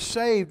somebody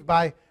saved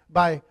by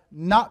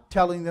not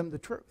telling them the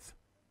truth.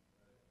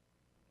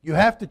 You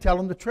have to tell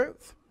them the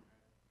truth.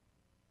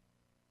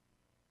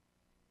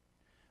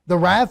 The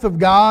wrath of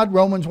God,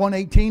 Romans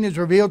 1:18, is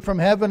revealed from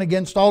heaven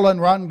against all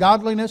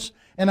ungodliness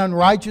and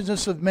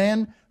unrighteousness of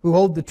men who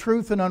hold the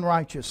truth in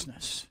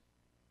unrighteousness.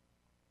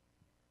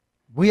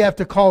 We have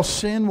to call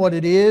sin what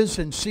it is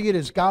and see it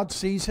as God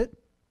sees it.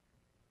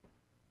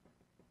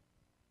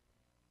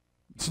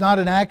 It's not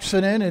an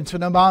accident, it's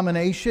an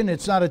abomination,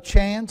 it's not a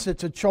chance,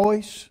 it's a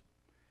choice.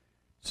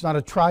 It's not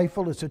a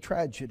trifle, it's a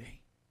tragedy.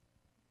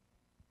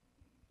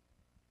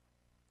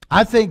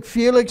 I think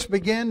Felix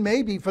began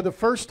maybe for the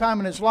first time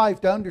in his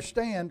life to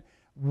understand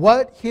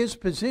what his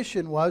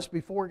position was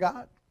before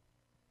God.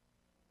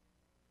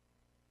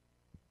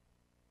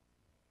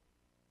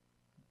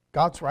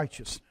 God's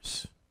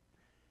righteousness.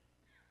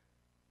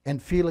 And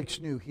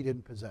Felix knew he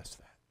didn't possess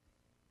that.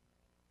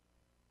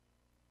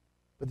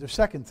 But the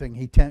second thing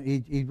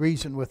he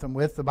reasoned with them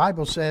with, the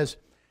Bible says,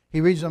 he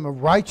reasoned them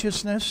of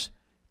righteousness,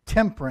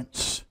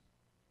 temperance,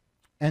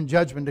 and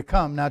judgment to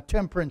come. Now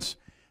temperance,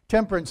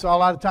 a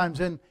lot of times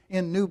in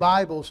new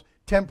Bibles,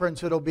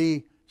 temperance, it'll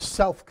be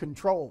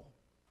self-control.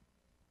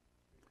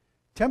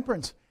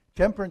 Temperance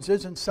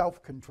isn't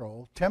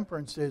self-control.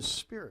 Temperance is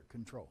spirit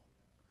control.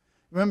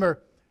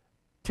 Remember,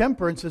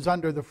 temperance is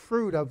under the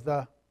fruit of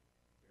the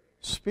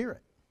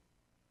Spirit.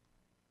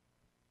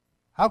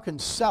 How can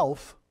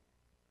self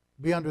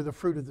be under the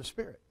fruit of the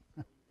Spirit?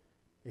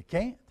 It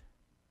can't.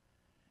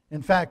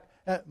 In fact,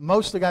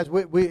 most of the guys,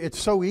 it's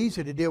so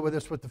easy to deal with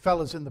this with the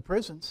fellas in the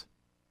prisons.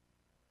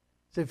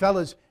 Say,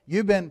 fellas,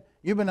 you've been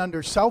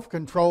under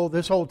self-control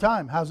this whole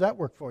time. How's that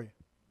work for you?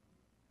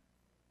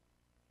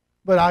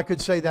 But I could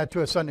say that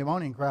to a Sunday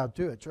morning crowd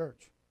too at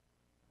church.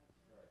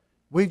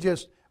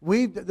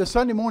 The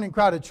Sunday morning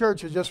crowd at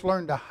church has just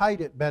learned to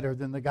hide it better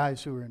than the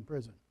guys who are in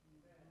prison.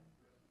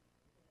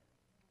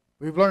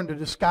 We've learned to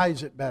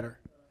disguise it better.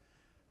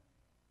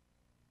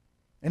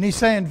 And he's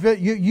saying,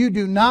 you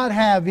do not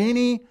have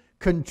any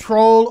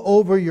control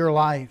over your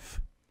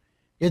life.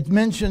 It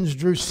mentions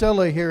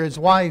Drusilla here, his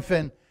wife,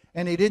 and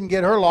he didn't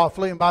get her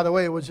lawfully. And by the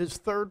way, it was his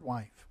third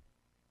wife.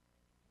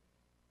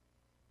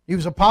 He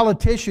was a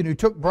politician who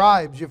took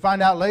bribes. You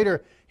find out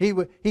later,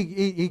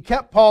 he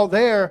kept Paul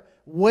there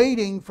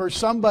waiting for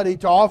somebody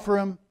to offer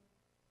him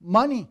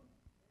money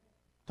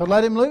to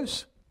let him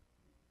loose.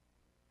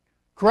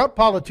 Corrupt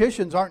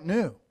politicians aren't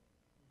new.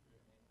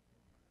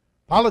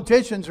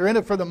 Politicians are in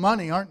it for the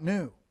money aren't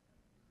new.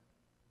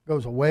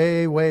 Goes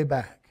way, way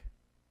back.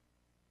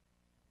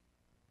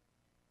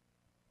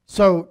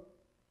 So,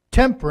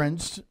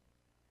 temperance,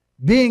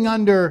 being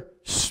under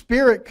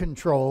spirit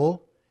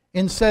control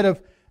instead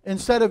of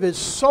his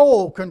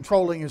soul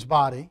controlling his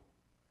body.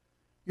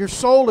 Your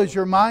soul is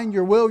your mind,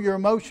 your will, your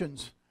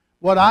emotions.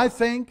 what I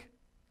think,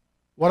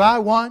 what I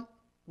want,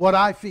 what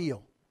I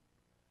feel.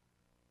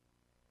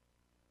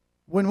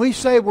 When we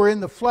say we're in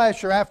the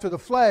flesh or after the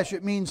flesh,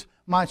 it means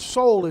my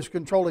soul is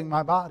controlling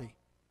my body.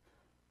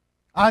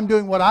 I'm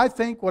doing what I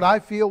think, what I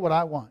feel, what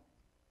I want.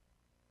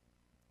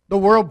 The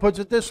world puts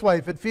it this way: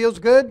 if it feels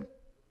good,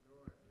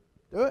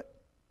 do it.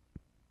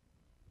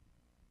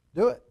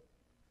 Do it.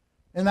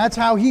 And that's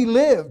how he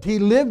lived. He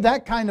lived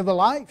that kind of a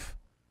life.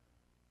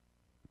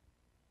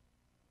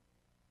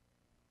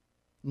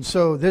 And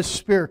so this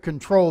spirit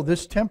control,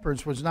 this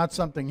temperance was not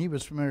something he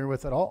was familiar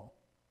with at all.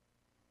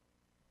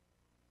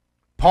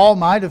 Paul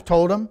might have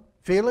told him,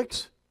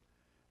 Felix,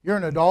 you're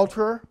an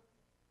adulterer.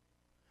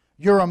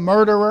 You're a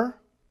murderer.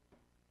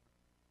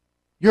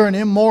 You're an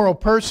immoral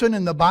person,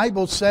 and the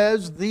Bible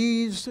says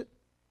these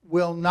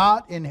will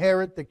not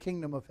inherit the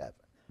kingdom of heaven.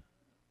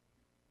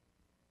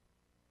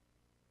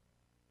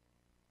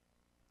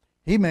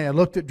 He may have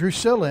looked at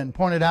Drusilla and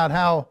pointed out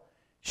how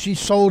she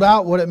sold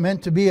out what it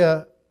meant to be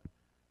a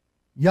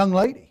young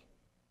lady.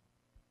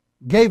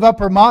 Gave up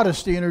her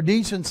modesty and her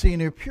decency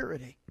and her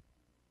purity.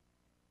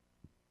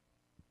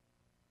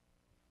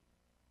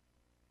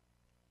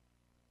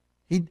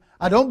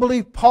 I don't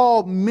believe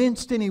Paul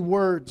minced any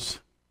words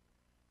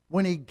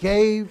when he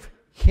gave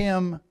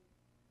him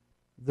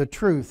the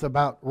truth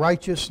about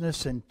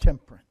righteousness and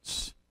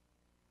temperance.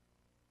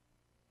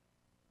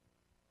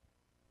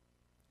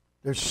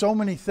 There's so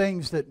many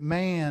things that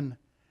man,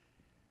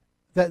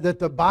 that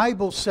the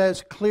Bible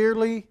says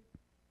clearly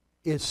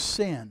is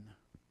sin.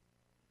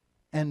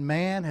 And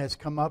man has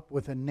come up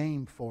with a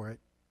name for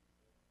it,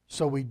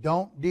 so we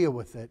don't deal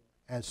with it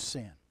as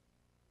sin.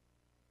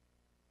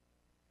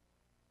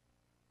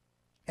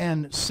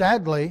 And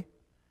sadly,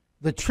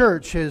 the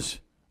church has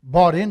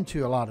bought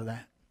into a lot of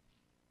that.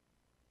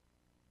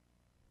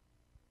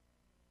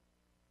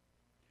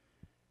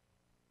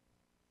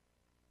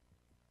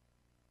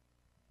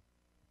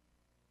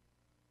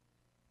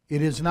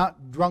 It is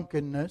not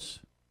drunkenness.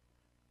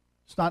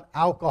 It's not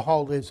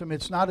alcoholism.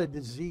 It's not a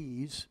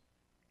disease.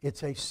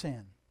 It's a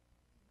sin.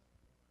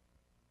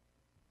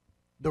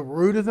 The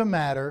root of the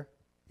matter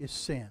is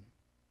sin.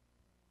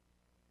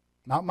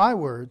 Not my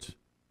words,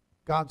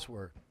 God's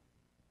word.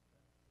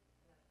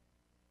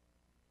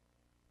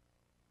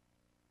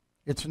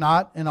 It's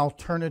not an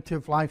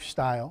alternative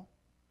lifestyle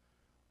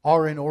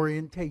or an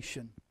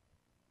orientation.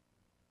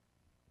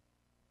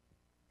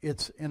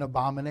 It's an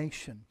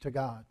abomination to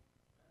God.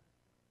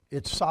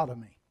 It's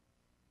sodomy.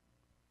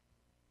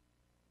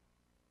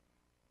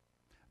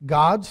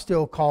 God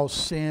still calls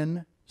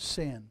sin,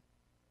 sin.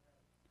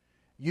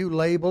 You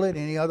label it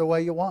any other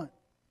way you want,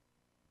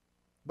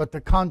 but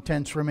the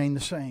contents remain the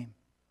same.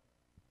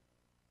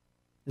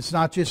 It's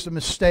not just a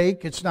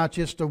mistake. It's not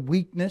just a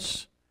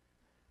weakness.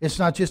 It's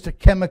not just a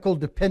chemical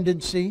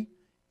dependency.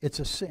 It's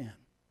a sin.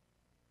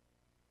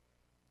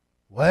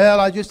 Well,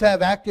 I just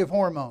have active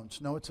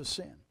hormones. No, it's a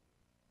sin.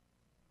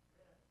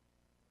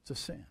 It's a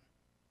sin.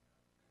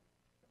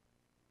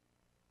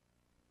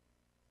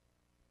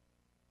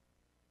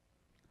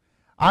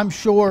 I'm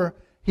sure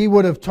he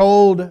would have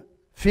told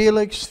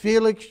Felix,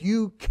 Felix,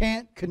 you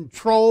can't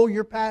control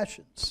your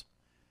passions.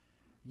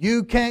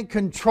 You can't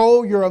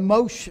control your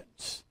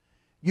emotions.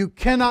 You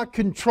cannot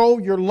control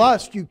your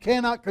lust. You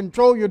cannot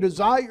control your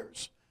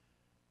desires.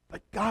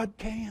 But God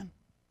can.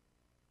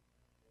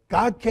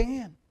 God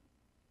can.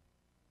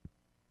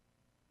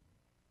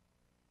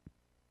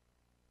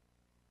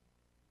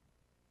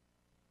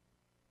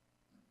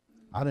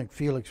 I think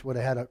Felix would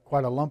have had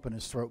quite a lump in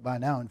his throat by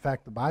now. In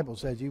fact, the Bible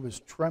says he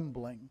was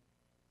trembling.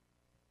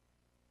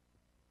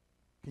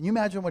 Can you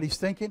imagine what he's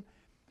thinking?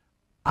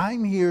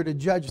 I'm here to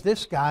judge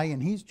this guy,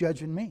 and he's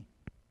judging me.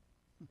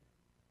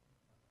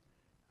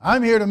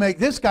 I'm here to make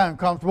this guy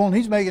uncomfortable, and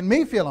he's making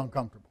me feel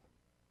uncomfortable.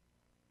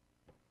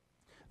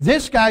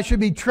 This guy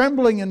should be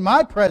trembling in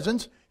my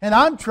presence, and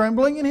I'm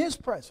trembling in his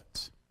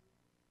presence.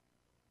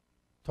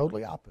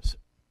 Totally opposite.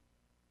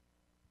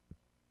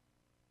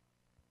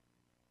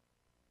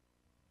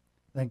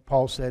 I think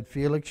Paul said,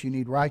 Felix, you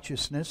need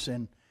righteousness,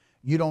 and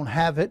you don't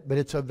have it, but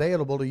it's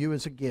available to you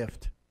as a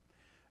gift.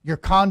 Your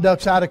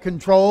conduct's out of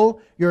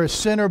control. You're a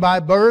sinner by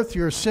birth.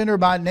 You're a sinner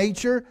by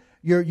nature.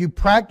 You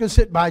practice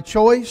it by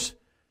choice,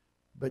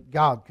 but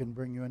God can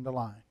bring you into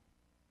line.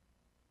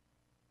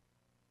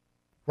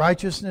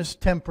 Righteousness,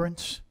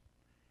 temperance,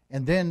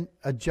 and then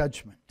a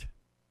judgment.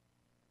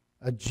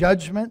 A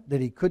judgment that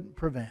he couldn't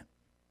prevent.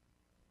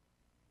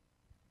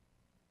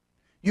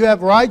 You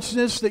have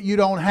righteousness that you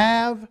don't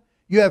have.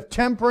 You have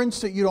temperance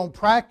that you don't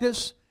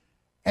practice,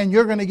 and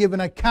you're going to give an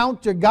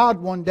account to God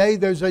one day.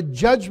 There's a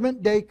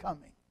judgment day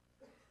coming,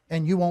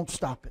 and you won't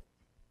stop it.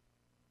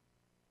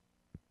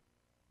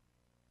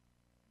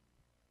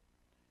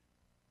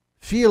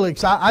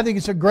 Felix, I think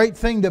it's a great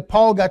thing that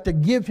Paul got to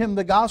give him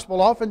the gospel.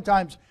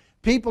 Oftentimes,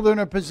 people are in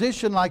a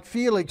position like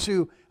Felix,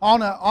 who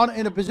in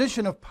a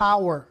position of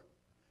power,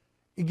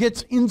 it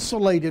gets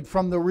insulated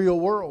from the real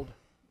world.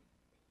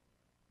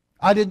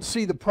 I didn't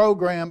see the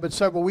program, but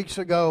several weeks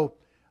ago,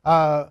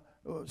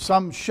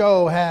 some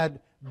show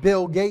had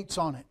Bill Gates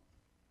on it.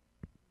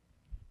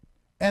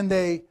 And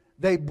they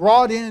they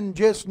brought in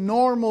just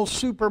normal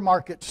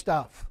supermarket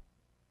stuff.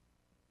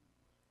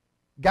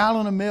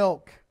 Gallon of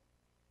milk,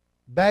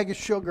 bag of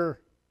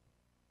sugar,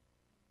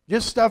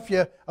 just stuff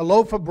a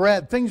loaf of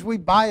bread, things we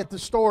buy at the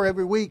store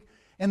every week.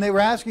 And they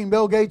were asking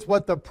Bill Gates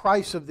what the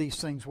price of these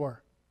things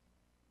were.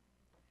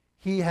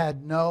 He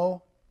had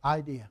no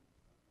idea.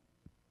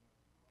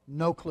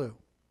 No clue.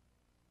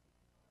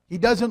 He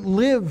doesn't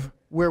live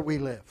where we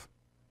live.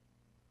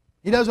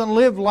 He doesn't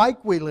live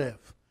like we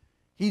live.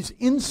 He's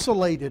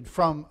insulated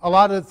from a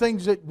lot of the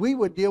things that we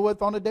would deal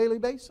with on a daily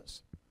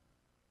basis.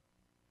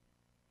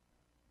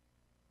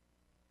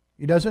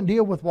 He doesn't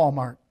deal with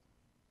Walmart.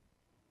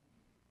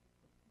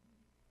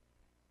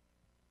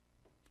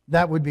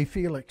 That would be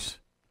Felix.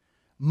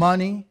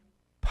 Money,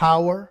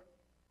 power,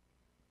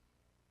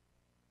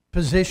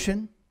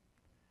 position.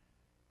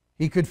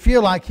 He could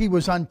feel like he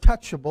was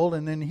untouchable,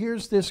 and then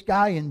here's this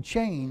guy in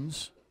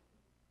chains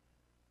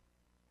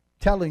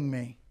telling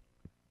me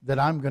that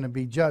I'm going to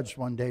be judged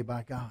one day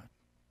by God.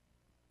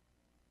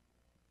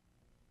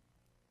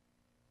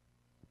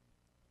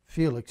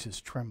 Felix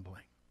is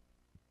trembling.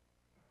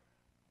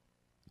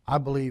 I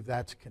believe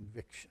that's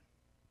conviction.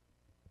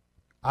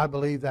 I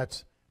believe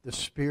that's the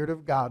Spirit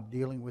of God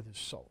dealing with his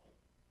soul.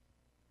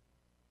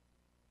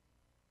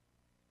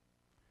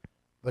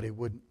 But he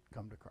wouldn't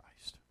come to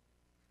Christ.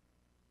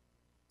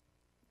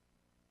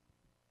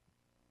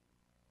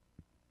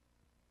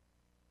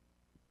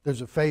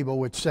 There's a fable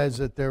which says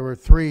that there were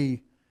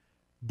 3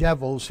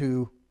 devils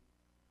who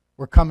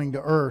were coming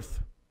to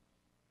earth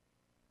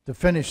to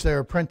finish their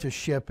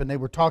apprenticeship, and they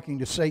were talking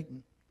to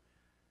Satan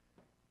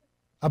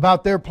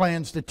about their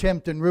plans to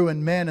tempt and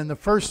ruin men. And the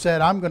first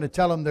said, I'm going to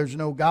tell them there's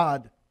no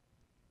God.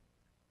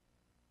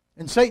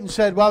 And Satan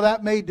said, well,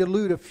 that may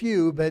delude a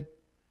few, but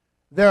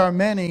there are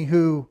many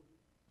who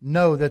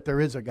know that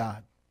there is a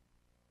God.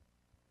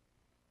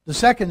 The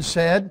second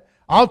said,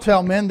 I'll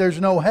tell men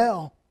there's no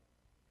hell.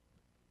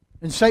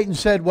 And Satan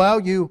said, well,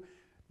 you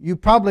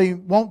probably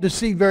won't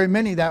deceive very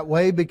many that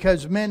way,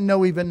 because men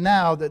know even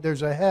now that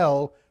there's a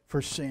hell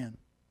for sin.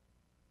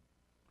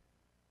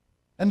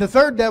 And the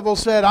third devil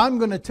said, I'm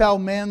going to tell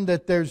men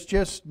that there's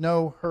just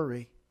no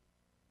hurry.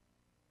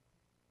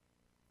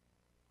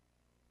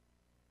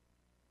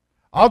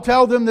 I'll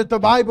tell them that the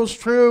Bible's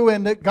true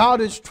and that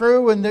God is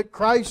true and that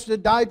Christ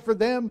had died for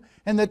them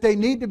and that they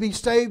need to be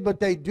saved, but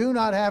they do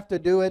not have to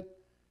do it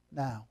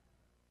now.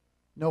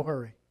 No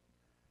hurry.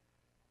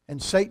 And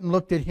Satan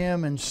looked at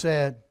him and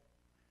said,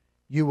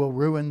 you will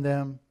ruin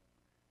them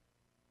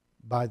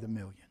by the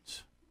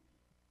millions.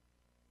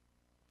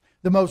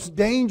 The most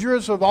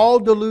dangerous of all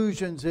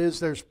delusions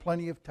is there's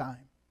plenty of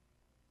time.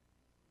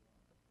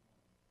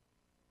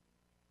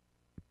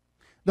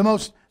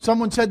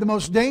 Someone said the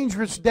most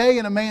dangerous day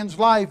in a man's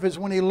life is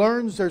when he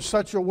learns there's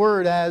such a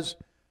word as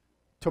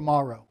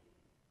tomorrow.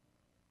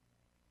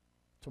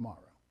 Tomorrow.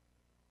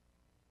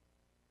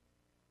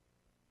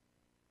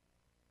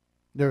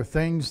 There are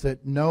things that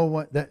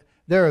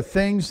there are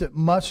things that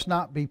must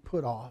not be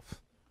put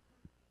off,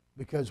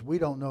 because we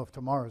don't know if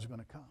tomorrow is going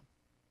to come.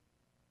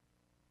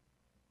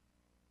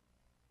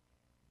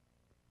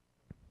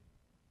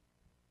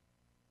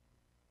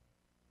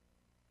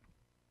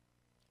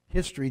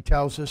 History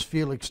tells us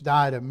Felix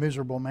died a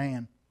miserable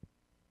man.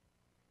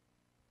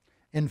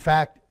 In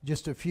fact,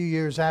 just a few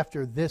years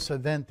after this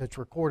event that's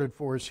recorded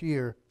for us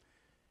here,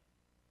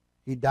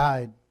 he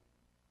died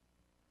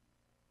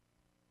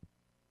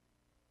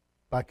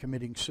by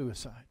committing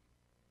suicide.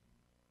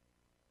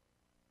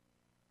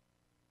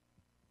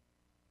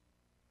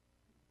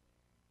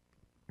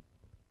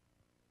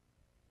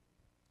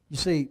 You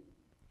see,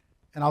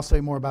 and I'll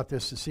say more about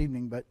this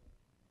evening, but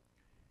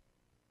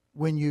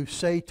when you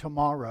say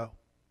tomorrow,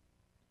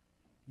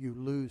 you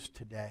lose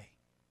today.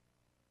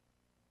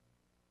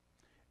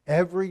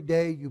 Every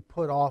day you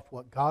put off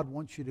what God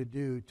wants you to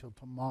do till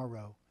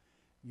tomorrow,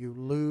 you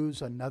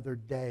lose another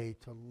day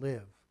to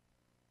live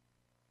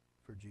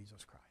for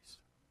Jesus Christ.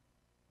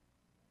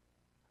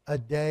 A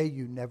day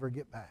you never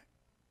get back.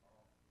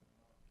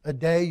 A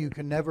day you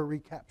can never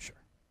recapture.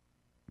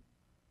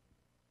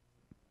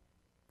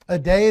 A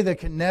day that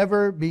can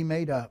never be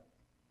made up.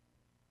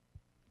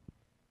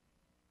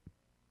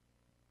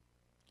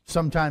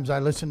 Sometimes I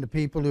listen to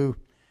people who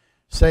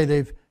say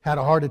they've had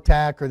a heart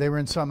attack or they were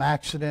in some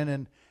accident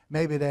and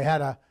maybe they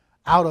had a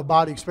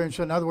out-of-body experience.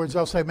 In other words,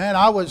 they'll say, man,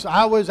 I was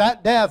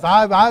at death.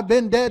 I've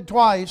been dead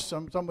twice.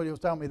 Somebody will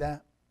tell me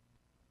that.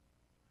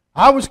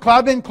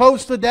 I've been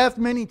close to death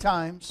many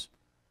times.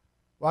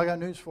 Well, I got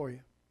news for you.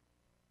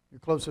 You're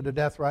closer to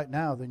death right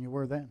now than you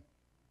were then.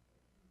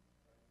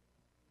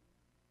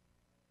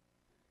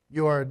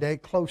 You are a day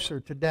closer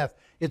to death.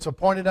 It's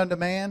appointed unto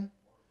man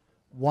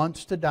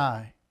once to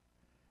die,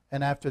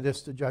 and after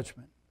this the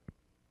judgment.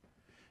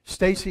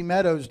 Stacy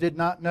Meadows did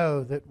not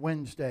know that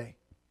Wednesday,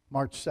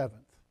 March 7th,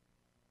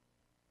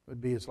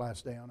 would be his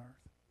last day on earth.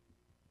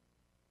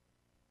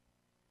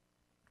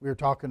 We were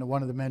talking to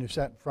one of the men who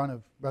sat in front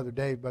of Brother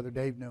Dave. Brother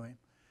Dave knew him.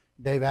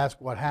 Dave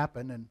asked what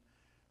happened, and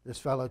this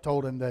fellow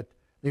told him that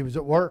he was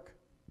at work.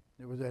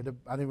 I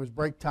think it was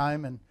break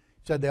time, and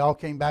Said they all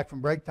came back from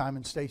break time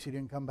and Stacy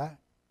didn't come back.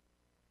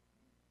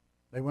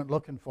 They went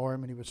looking for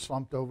him and he was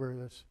slumped over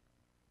this,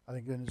 I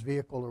think in his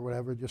vehicle or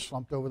whatever, just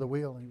slumped over the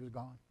wheel and he was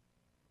gone.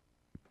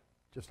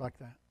 Just like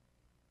that.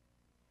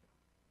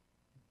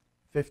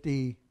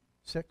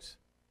 56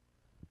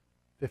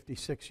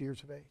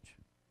 years of age.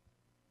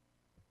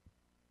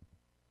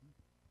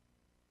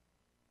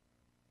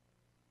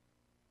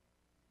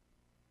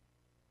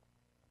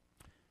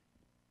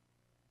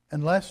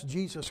 Unless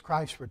Jesus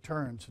Christ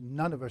returns,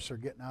 none of us are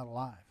getting out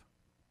alive.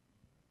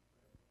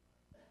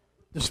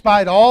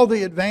 Despite all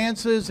the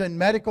advances in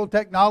medical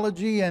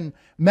technology and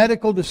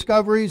medical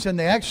discoveries and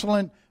the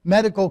excellent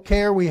medical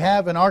care we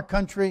have in our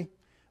country,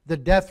 the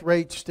death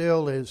rate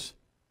still is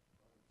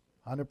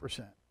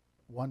 100%,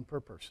 one per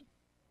person.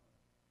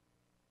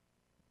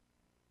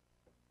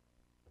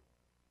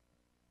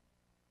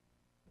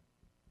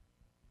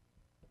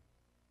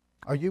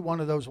 Are you one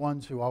of those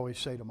ones who always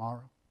say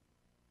tomorrow?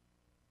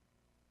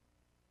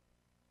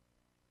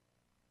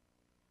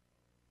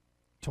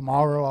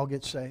 Tomorrow I'll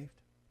get saved.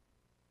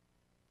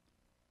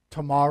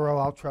 Tomorrow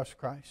I'll trust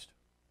Christ.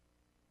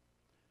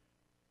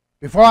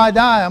 Before I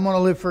die, I'm going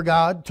to live for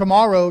God.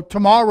 Tomorrow.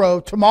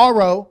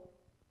 Tomorrow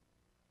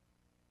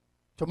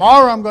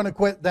I'm going to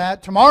quit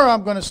that. Tomorrow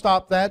I'm going to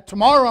stop that.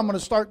 Tomorrow I'm going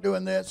to start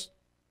doing this.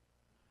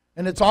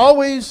 And it's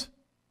always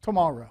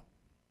tomorrow.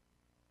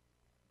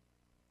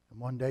 And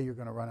one day you're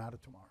going to run out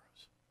of tomorrows.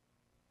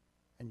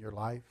 And your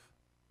life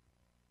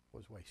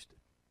was wasted.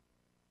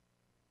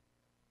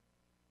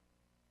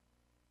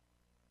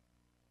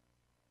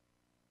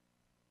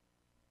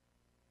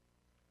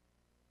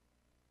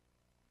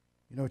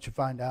 You know what you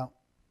find out?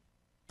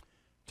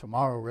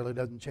 Tomorrow really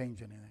doesn't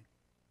change anything.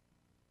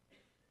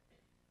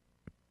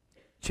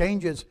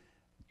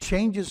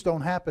 Changes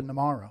don't happen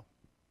tomorrow.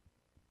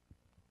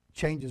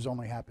 Changes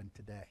only happen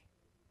today.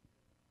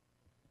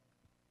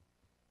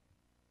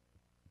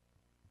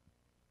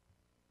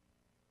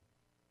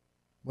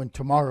 When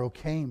tomorrow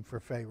came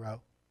for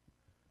Pharaoh,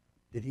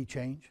 did he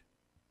change?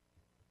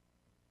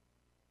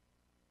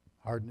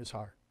 Hardened his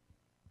heart.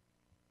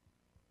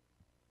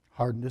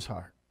 Hardened his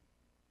heart.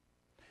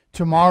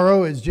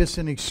 Tomorrow is just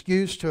an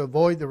excuse to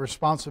avoid the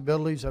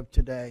responsibilities of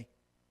today.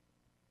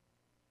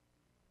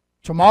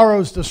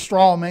 Tomorrow's the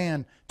straw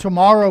man.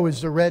 Tomorrow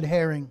is the red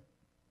herring.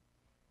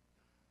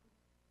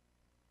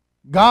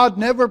 God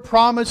never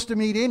promised to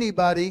meet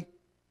anybody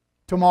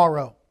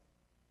tomorrow.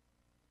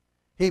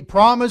 He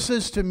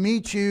promises to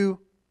meet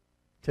you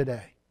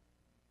today.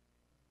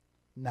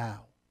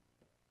 Now.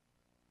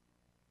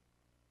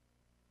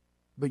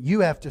 But you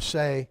have to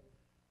say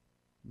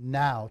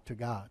now to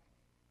God.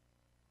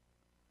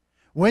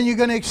 When are you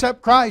going to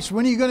accept Christ?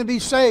 When are you going to be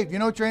saved? You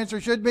know what your answer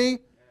should be?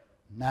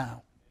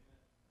 Now.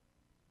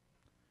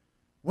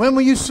 When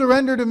will you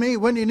surrender to me?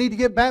 When do you need to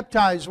get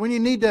baptized? When you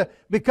need to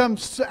become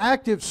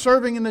active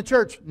serving in the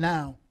church?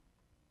 Now.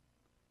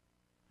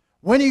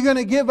 When are you going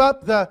to give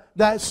up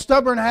that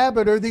stubborn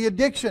habit or the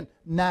addiction?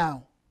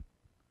 Now.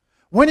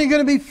 When are you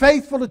going to be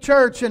faithful to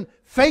church and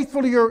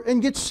faithful to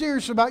and get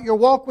serious about your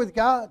walk with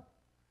God?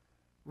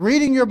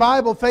 Reading your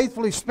Bible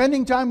faithfully,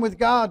 spending time with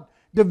God,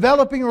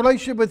 developing a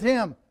relationship with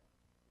Him.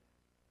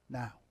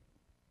 Now.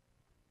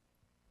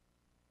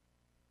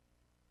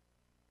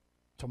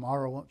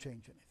 Tomorrow won't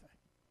change anything.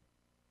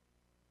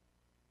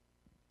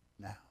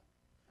 Now.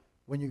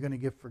 When you're going to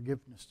give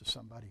forgiveness to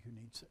somebody who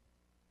needs it.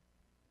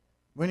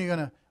 When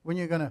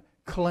you're going to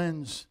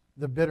cleanse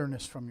the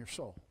bitterness from your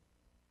soul.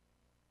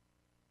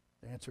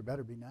 The answer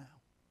better be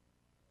now.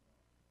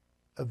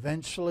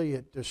 Eventually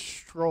it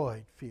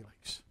destroyed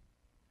Felix.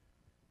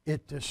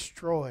 It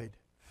destroyed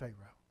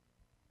Pharaoh.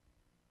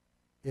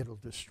 It'll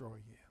destroy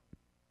you.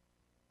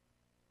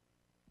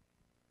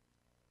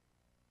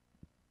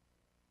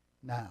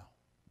 Now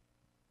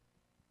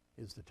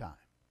is the time.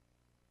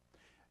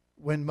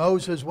 When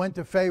Moses went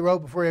to Pharaoh,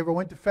 before he ever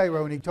went to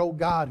Pharaoh, and he told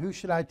God, who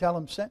should I tell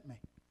him sent me?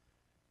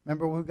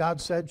 Remember who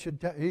God said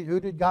who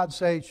did God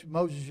say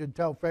Moses should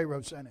tell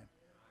Pharaoh sent him?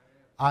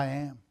 I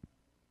am.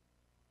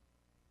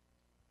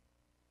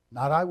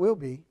 Not I will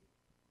be.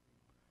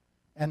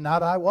 And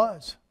not I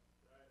was.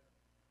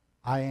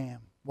 I am.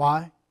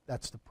 Why?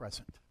 That's the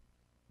present.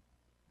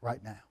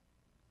 Right now.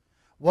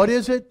 What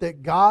is it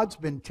that God's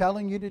been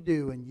telling you to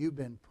do and you've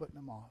been putting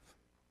them off?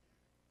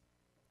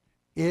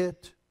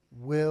 It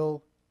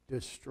will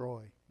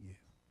destroy you.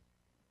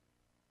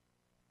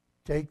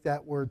 Take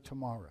that word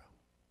tomorrow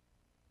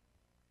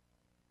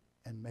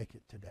and make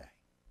it today.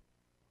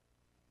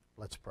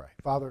 Let's pray.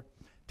 Father,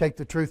 take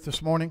the truth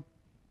this morning.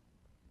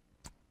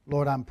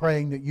 Lord, I'm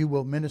praying that you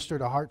will minister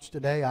to hearts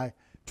today. I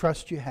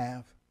trust you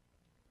have.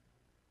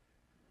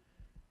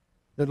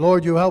 That,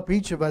 Lord, you help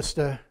each of us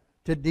to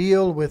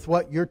deal with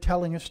what you're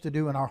telling us to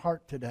do in our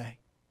heart today.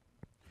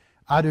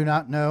 I do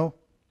not know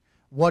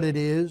what it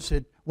is,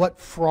 what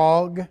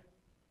frog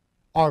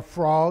or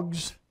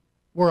frogs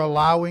we're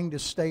allowing to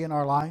stay in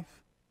our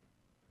life.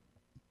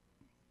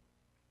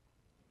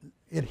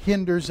 It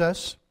hinders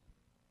us.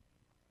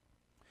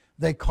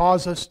 They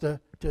cause us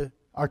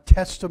our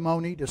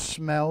testimony to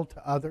smell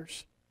to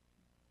others.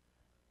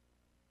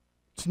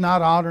 It's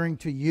not honoring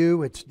to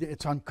you.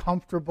 It's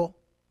uncomfortable.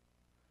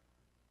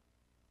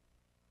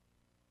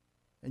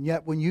 And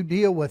yet when you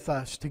deal with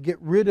us to get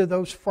rid of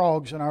those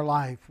frogs in our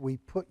life, we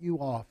put you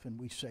off and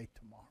we say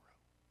tomorrow.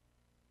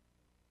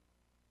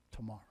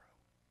 Tomorrow.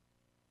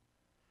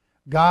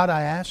 God,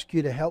 I ask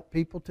you to help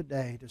people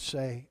today to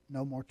say,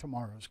 no more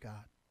tomorrows,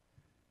 God.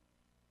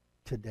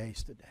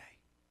 Today's the day.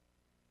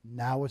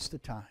 Now is the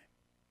time.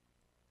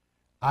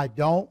 I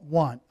don't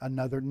want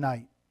another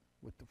night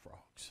with the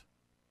frogs.